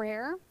to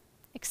prayer,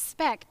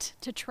 expect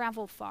to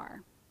travel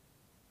far.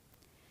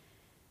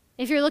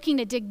 If you're looking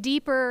to dig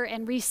deeper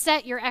and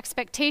reset your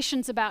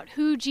expectations about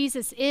who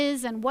Jesus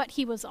is and what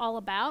he was all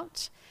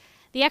about,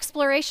 The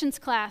Explorations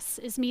class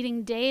is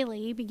meeting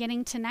daily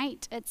beginning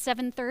tonight at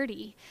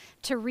 7:30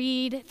 to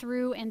read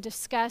through and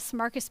discuss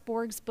Marcus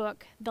Borg's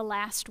book, The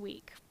Last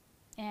Week.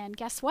 And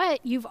guess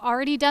what? You've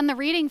already done the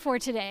reading for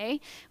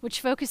today, which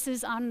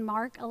focuses on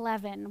Mark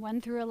 11, 1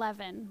 through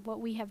 11,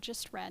 what we have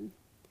just read.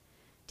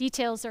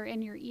 Details are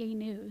in your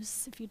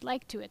e-news if you'd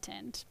like to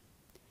attend.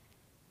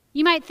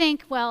 You might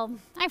think, well,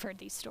 I've heard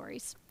these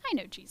stories. I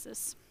know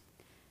Jesus.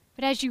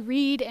 But as you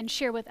read and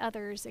share with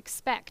others,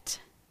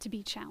 expect to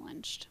be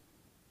challenged.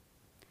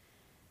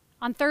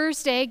 On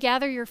Thursday,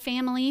 gather your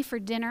family for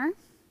dinner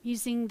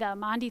using the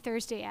Maundy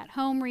Thursday at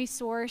Home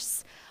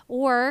resource,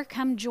 or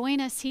come join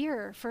us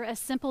here for a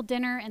simple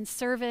dinner and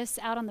service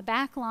out on the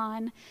back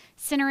lawn,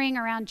 centering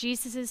around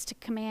Jesus'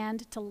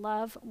 command to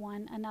love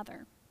one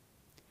another.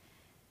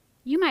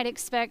 You might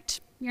expect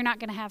you're not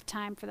going to have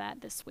time for that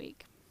this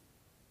week.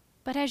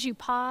 But as you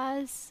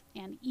pause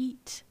and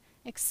eat,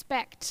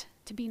 expect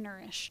to be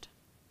nourished.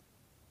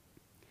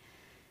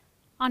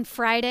 On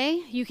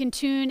Friday, you can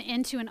tune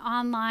into an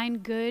online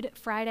Good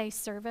Friday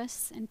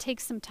service and take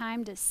some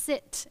time to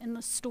sit in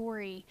the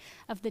story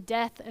of the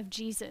death of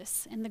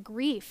Jesus and the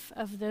grief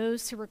of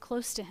those who were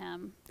close to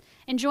him,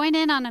 and join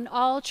in on an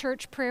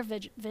all-church prayer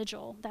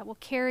vigil that will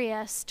carry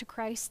us to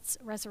Christ's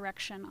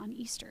resurrection on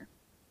Easter.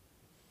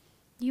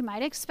 You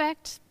might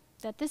expect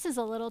that this is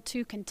a little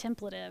too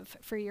contemplative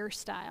for your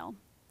style.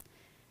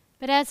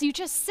 But as you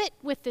just sit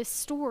with this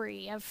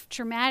story of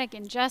traumatic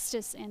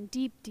injustice and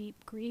deep,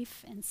 deep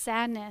grief and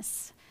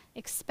sadness,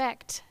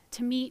 expect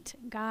to meet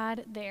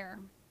God there.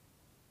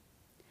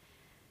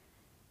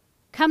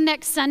 Come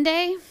next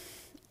Sunday,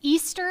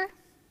 Easter,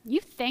 you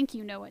think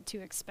you know what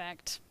to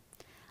expect.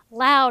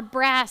 Loud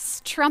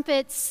brass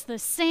trumpets, the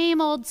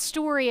same old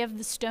story of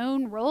the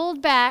stone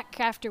rolled back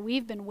after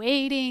we've been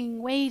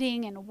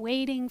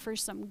waiting for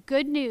some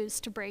good news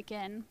to break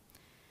in.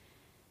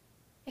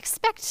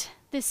 Expect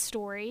this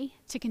story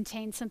to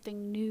contain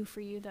something new for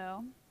you,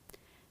 though.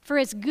 For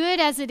as good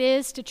as it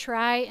is to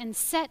try and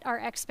set our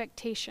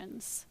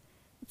expectations,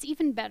 it's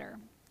even better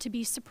to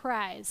be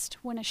surprised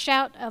when a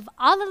shout of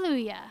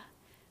Alleluia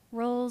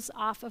rolls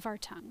off of our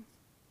tongue.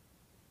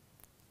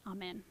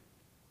 Amen.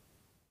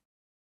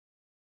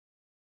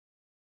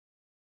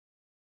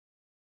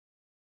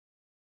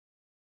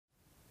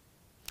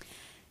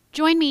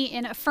 Join me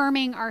in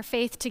affirming our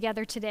faith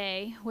together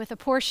today with a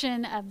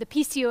portion of the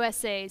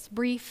PCOSA's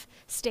brief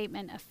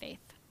statement of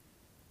faith.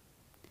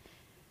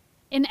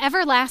 In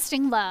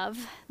everlasting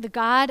love, the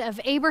God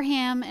of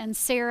Abraham and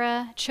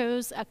Sarah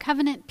chose a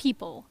covenant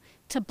people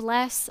to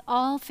bless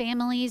all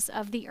families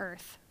of the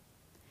earth.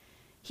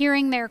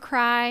 Hearing their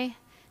cry,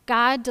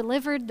 God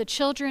delivered the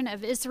children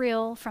of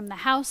Israel from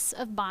the house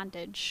of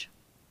bondage.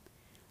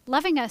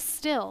 Loving us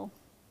still,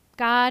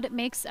 God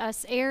makes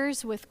us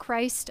heirs with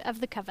Christ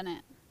of the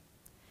covenant.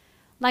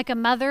 Like a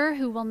mother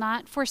who will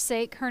not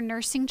forsake her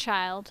nursing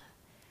child,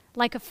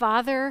 like a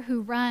father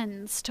who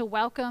runs to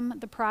welcome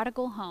the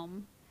prodigal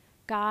home,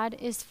 God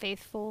is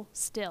faithful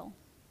still.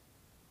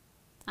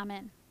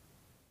 Amen.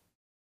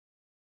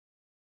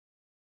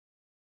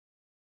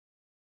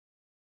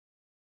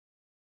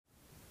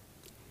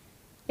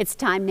 It's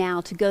time now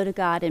to go to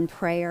God in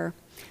prayer.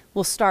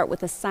 We'll start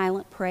with a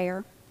silent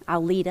prayer.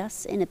 I'll lead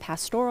us in a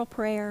pastoral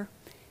prayer,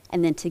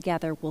 and then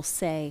together we'll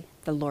say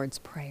the Lord's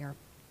Prayer.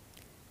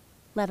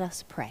 Let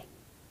us pray.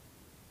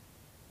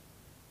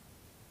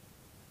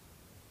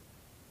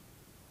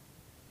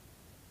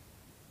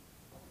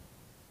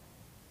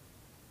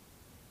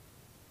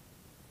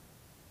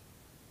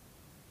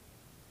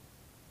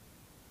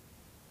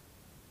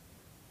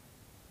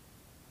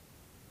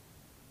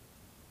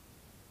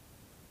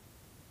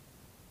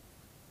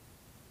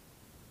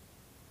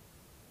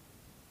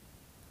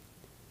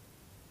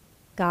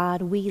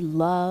 God, we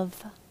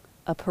love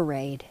a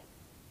parade.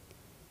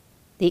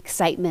 The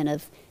excitement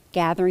of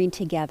gathering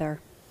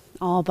together,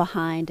 all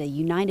behind a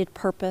united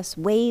purpose,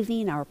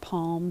 waving our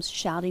palms,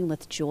 shouting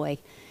with joy.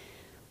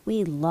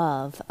 We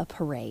love a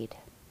parade.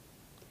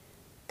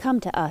 Come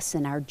to us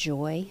in our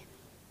joy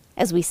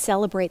as we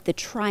celebrate the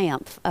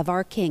triumph of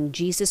our King,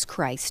 Jesus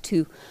Christ,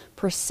 who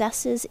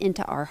processes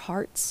into our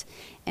hearts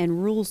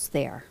and rules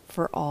there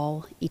for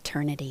all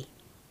eternity.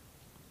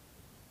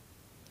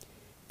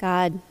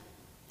 God,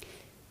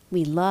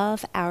 we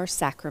love our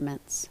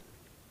sacraments.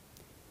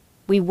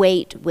 We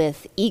wait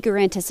with eager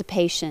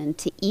anticipation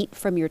to eat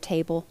from your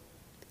table,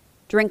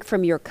 drink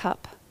from your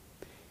cup,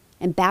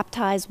 and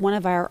baptize one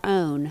of our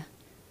own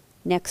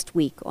next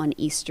week on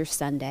Easter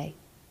Sunday.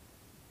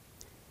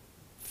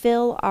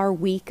 Fill our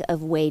week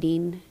of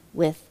waiting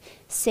with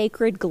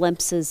sacred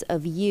glimpses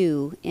of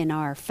you in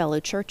our fellow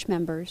church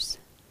members,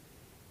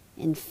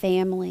 in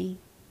family,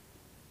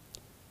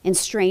 in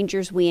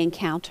strangers we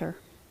encounter,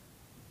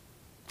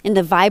 in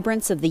the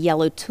vibrance of the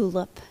yellow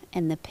tulip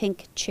and the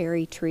pink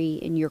cherry tree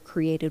in your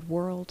created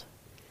world,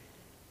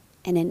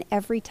 and in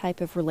every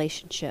type of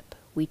relationship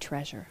we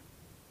treasure.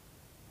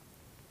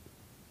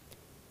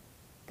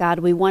 God,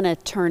 we want to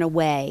turn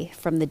away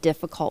from the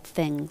difficult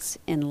things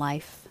in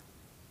life.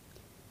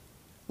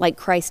 Like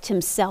Christ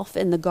himself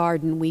in the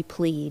garden, we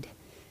plead,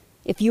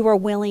 If you are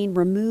willing,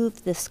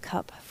 remove this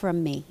cup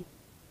from me.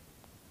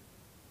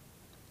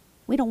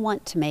 We don't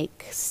want to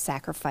make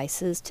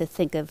sacrifices, to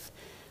think of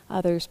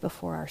others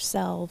before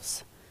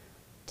ourselves,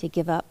 to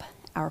give up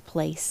our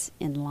place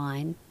in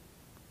line.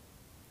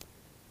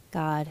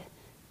 God,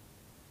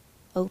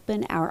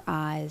 open our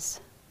eyes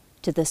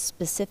to the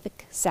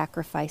specific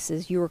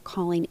sacrifices you are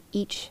calling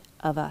each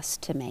of us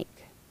to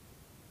make.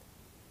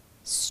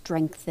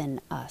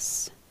 Strengthen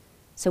us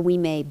so we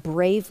may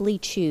bravely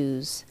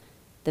choose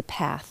the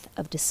path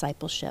of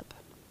discipleship.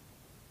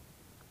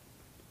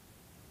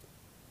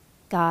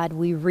 God,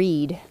 we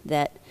read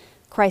that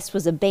Christ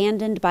was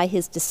abandoned by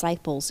his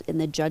disciples in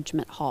the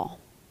judgment hall.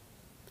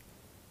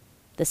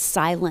 The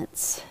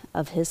silence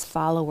of his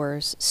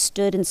followers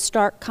stood in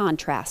stark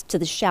contrast to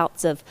the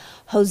shouts of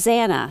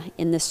Hosanna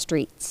in the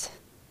streets.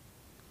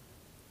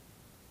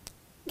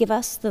 Give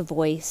us the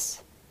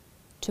voice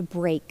to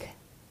break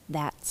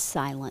that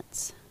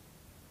silence,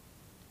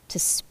 to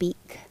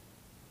speak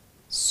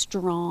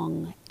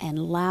strong and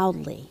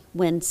loudly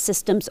when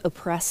systems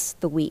oppress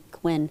the weak,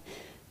 when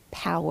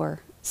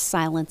power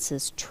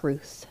silences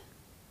truth.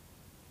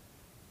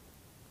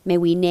 May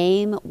we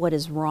name what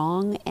is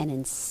wrong and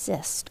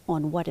insist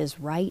on what is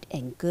right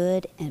and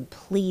good and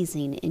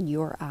pleasing in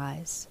your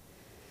eyes.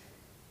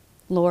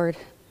 Lord,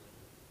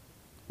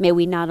 may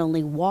we not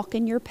only walk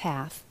in your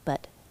path,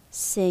 but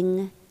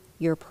sing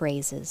your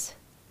praises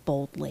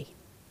boldly.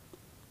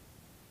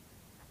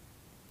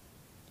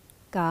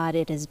 God,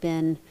 it has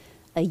been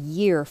a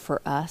year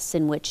for us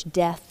in which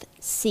death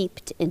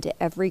seeped into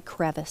every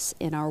crevice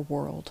in our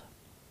world.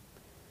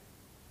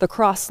 The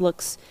cross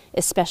looks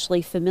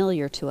especially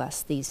familiar to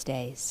us these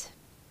days.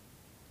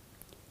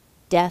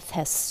 Death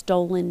has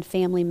stolen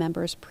family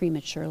members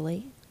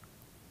prematurely.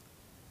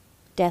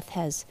 Death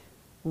has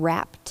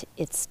wrapped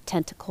its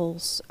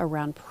tentacles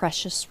around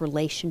precious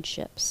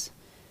relationships,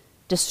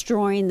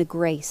 destroying the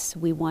grace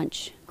we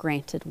once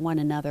granted one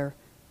another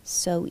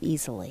so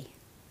easily.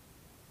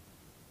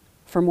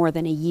 For more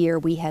than a year,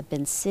 we have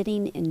been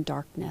sitting in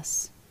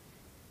darkness,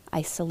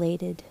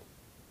 isolated,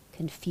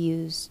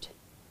 confused,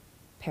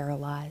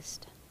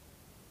 paralyzed.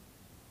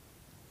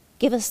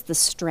 Give us the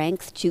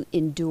strength to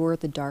endure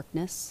the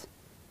darkness,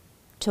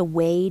 to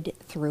wade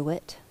through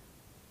it,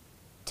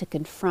 to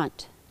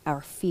confront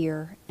our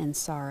fear and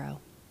sorrow.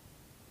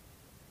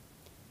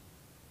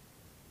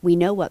 We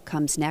know what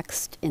comes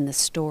next in the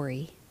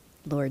story,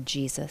 Lord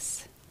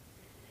Jesus.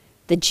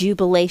 The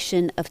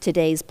jubilation of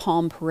today's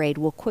Palm Parade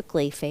will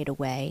quickly fade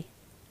away.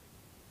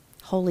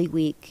 Holy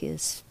Week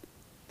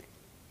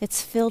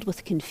it's filled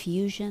with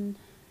confusion,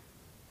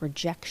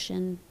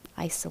 rejection,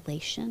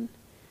 isolation,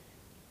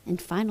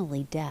 and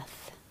finally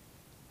death.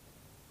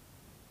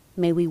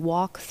 May we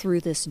walk through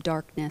this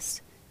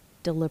darkness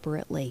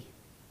deliberately,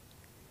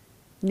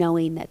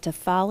 knowing that to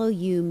follow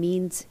you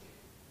means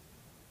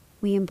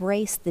we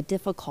embrace the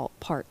difficult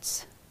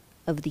parts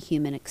of the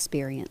human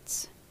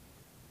experience.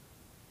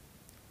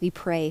 We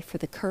pray for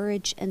the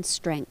courage and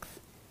strength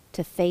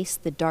to face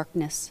the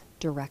darkness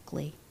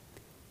directly,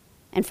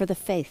 and for the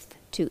faith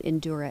to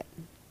endure it.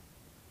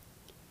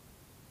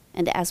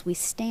 And as we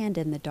stand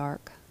in the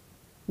dark,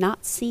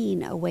 not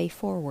seeing a way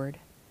forward,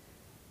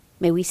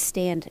 may we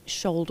stand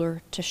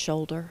shoulder to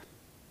shoulder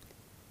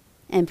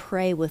and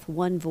pray with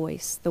one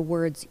voice the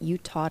words you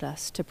taught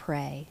us to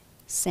pray,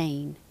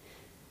 saying,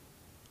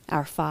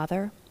 Our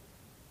Father,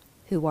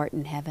 who art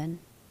in heaven,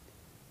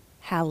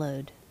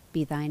 hallowed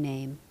be thy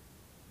name.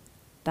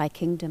 Thy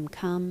kingdom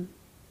come,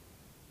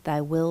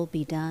 thy will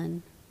be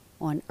done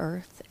on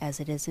earth as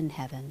it is in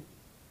heaven.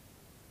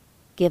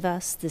 Give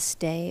us this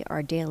day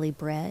our daily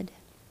bread,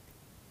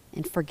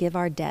 and forgive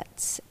our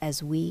debts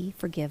as we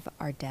forgive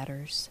our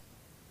debtors.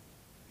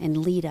 And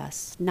lead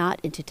us not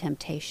into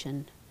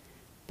temptation,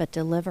 but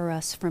deliver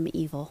us from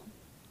evil.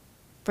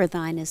 For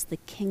thine is the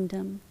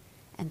kingdom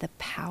and the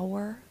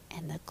power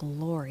and the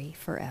glory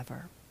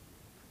forever.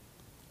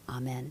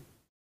 Amen.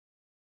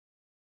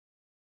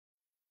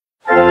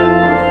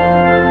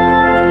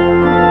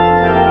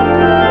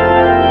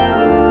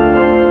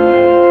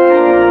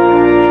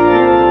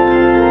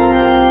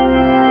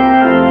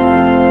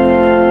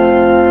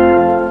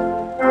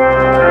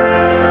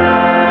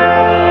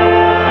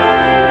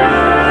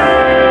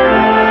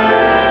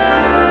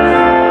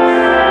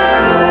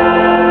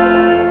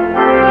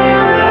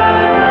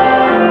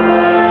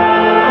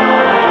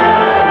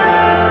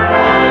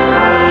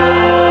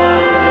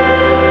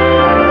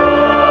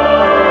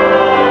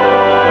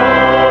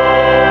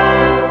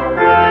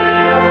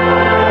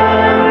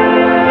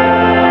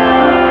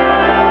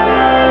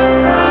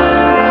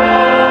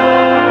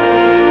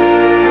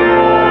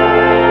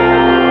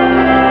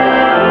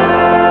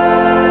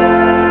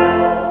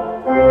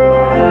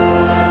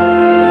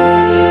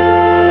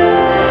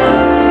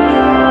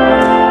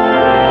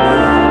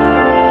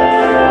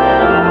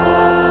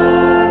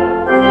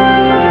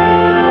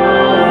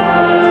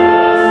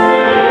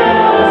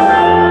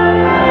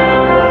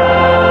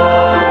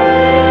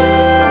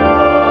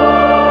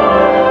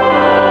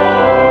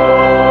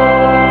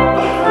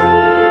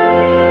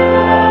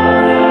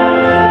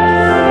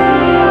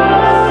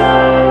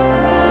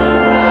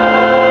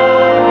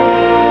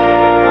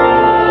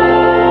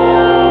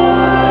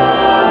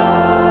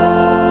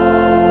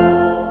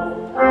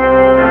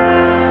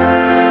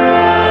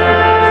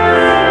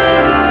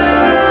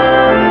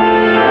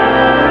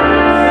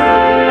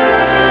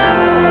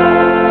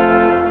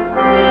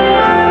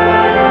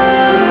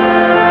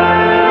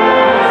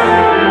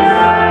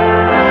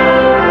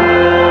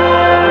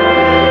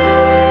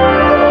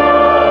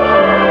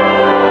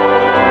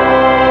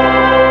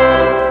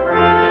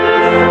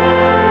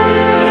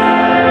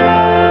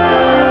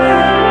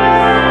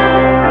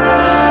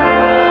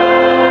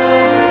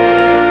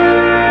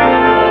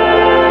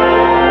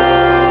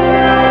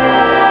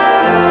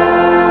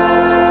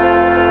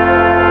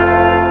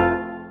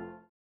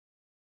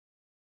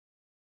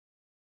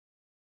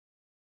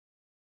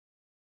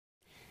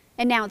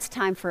 And now it's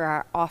time for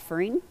our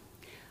offering.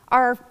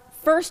 Our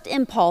first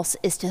impulse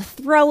is to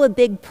throw a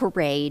big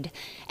parade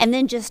and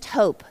then just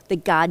hope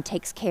that God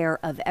takes care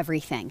of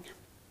everything.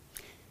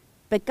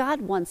 But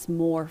God wants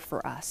more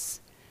for us.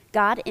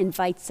 God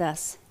invites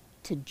us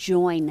to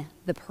join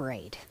the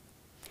parade.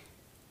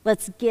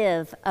 Let's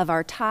give of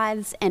our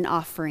tithes and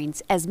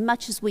offerings as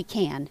much as we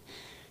can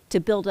to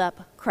build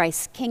up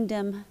Christ's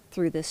kingdom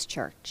through this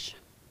church.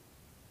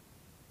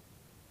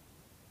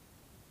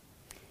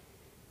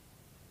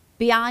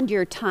 Beyond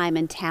your time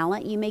and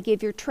talent, you may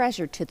give your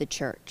treasure to the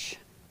church.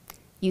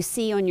 You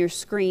see on your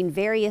screen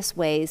various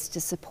ways to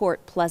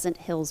support Pleasant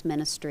Hills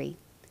Ministry.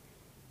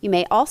 You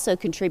may also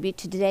contribute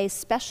to today's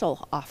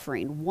special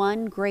offering,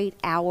 1 great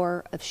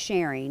hour of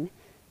sharing,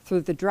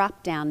 through the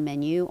drop-down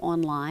menu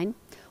online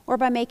or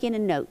by making a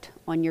note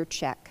on your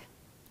check.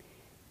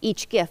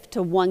 Each gift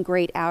to 1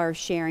 great hour of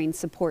sharing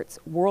supports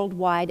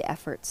worldwide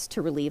efforts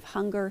to relieve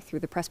hunger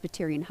through the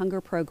Presbyterian Hunger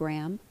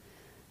Program,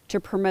 to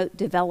promote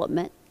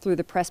development through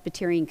the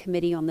Presbyterian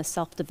Committee on the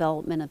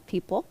Self-Development of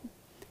People,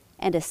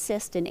 and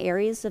assist in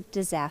areas of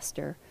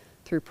disaster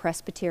through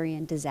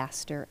Presbyterian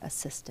Disaster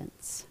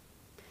Assistance.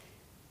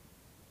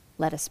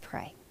 Let us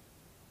pray.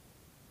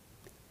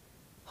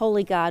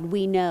 Holy God,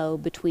 we know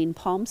between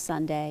Palm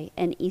Sunday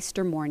and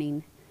Easter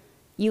morning,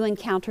 you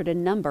encountered a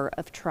number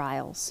of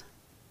trials.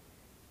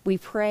 We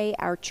pray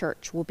our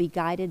church will be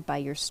guided by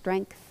your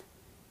strength,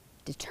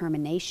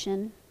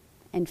 determination,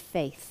 and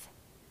faith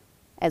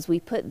as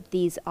we put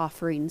these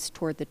offerings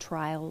toward the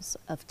trials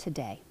of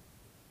today.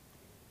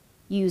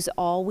 Use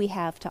all we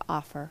have to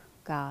offer,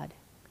 God,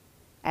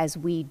 as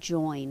we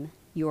join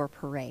your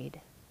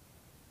parade.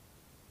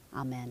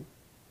 Amen.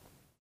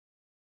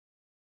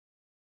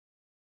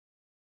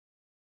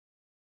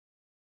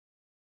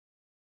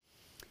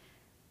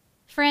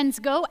 Friends,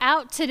 go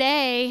out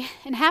today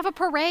and have a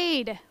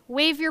parade.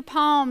 Wave your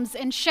palms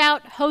and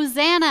shout,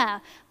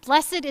 Hosanna!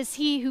 Blessed is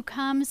he who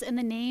comes in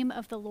the name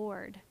of the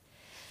Lord.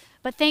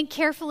 But think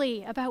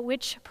carefully about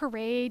which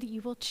parade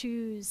you will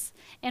choose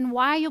and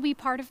why you'll be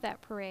part of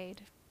that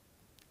parade.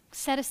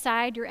 Set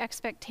aside your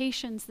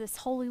expectations this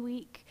Holy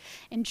Week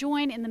and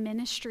join in the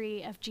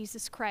ministry of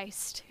Jesus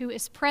Christ, who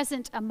is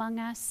present among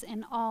us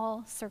in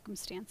all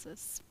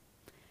circumstances.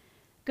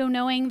 Go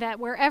knowing that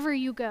wherever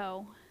you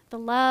go, the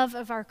love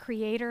of our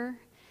Creator,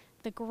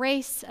 the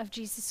grace of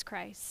Jesus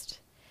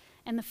Christ,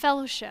 and the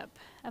fellowship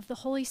of the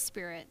Holy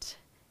Spirit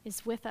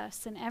is with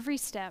us in every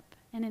step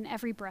and in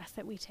every breath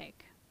that we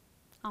take.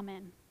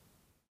 Amen.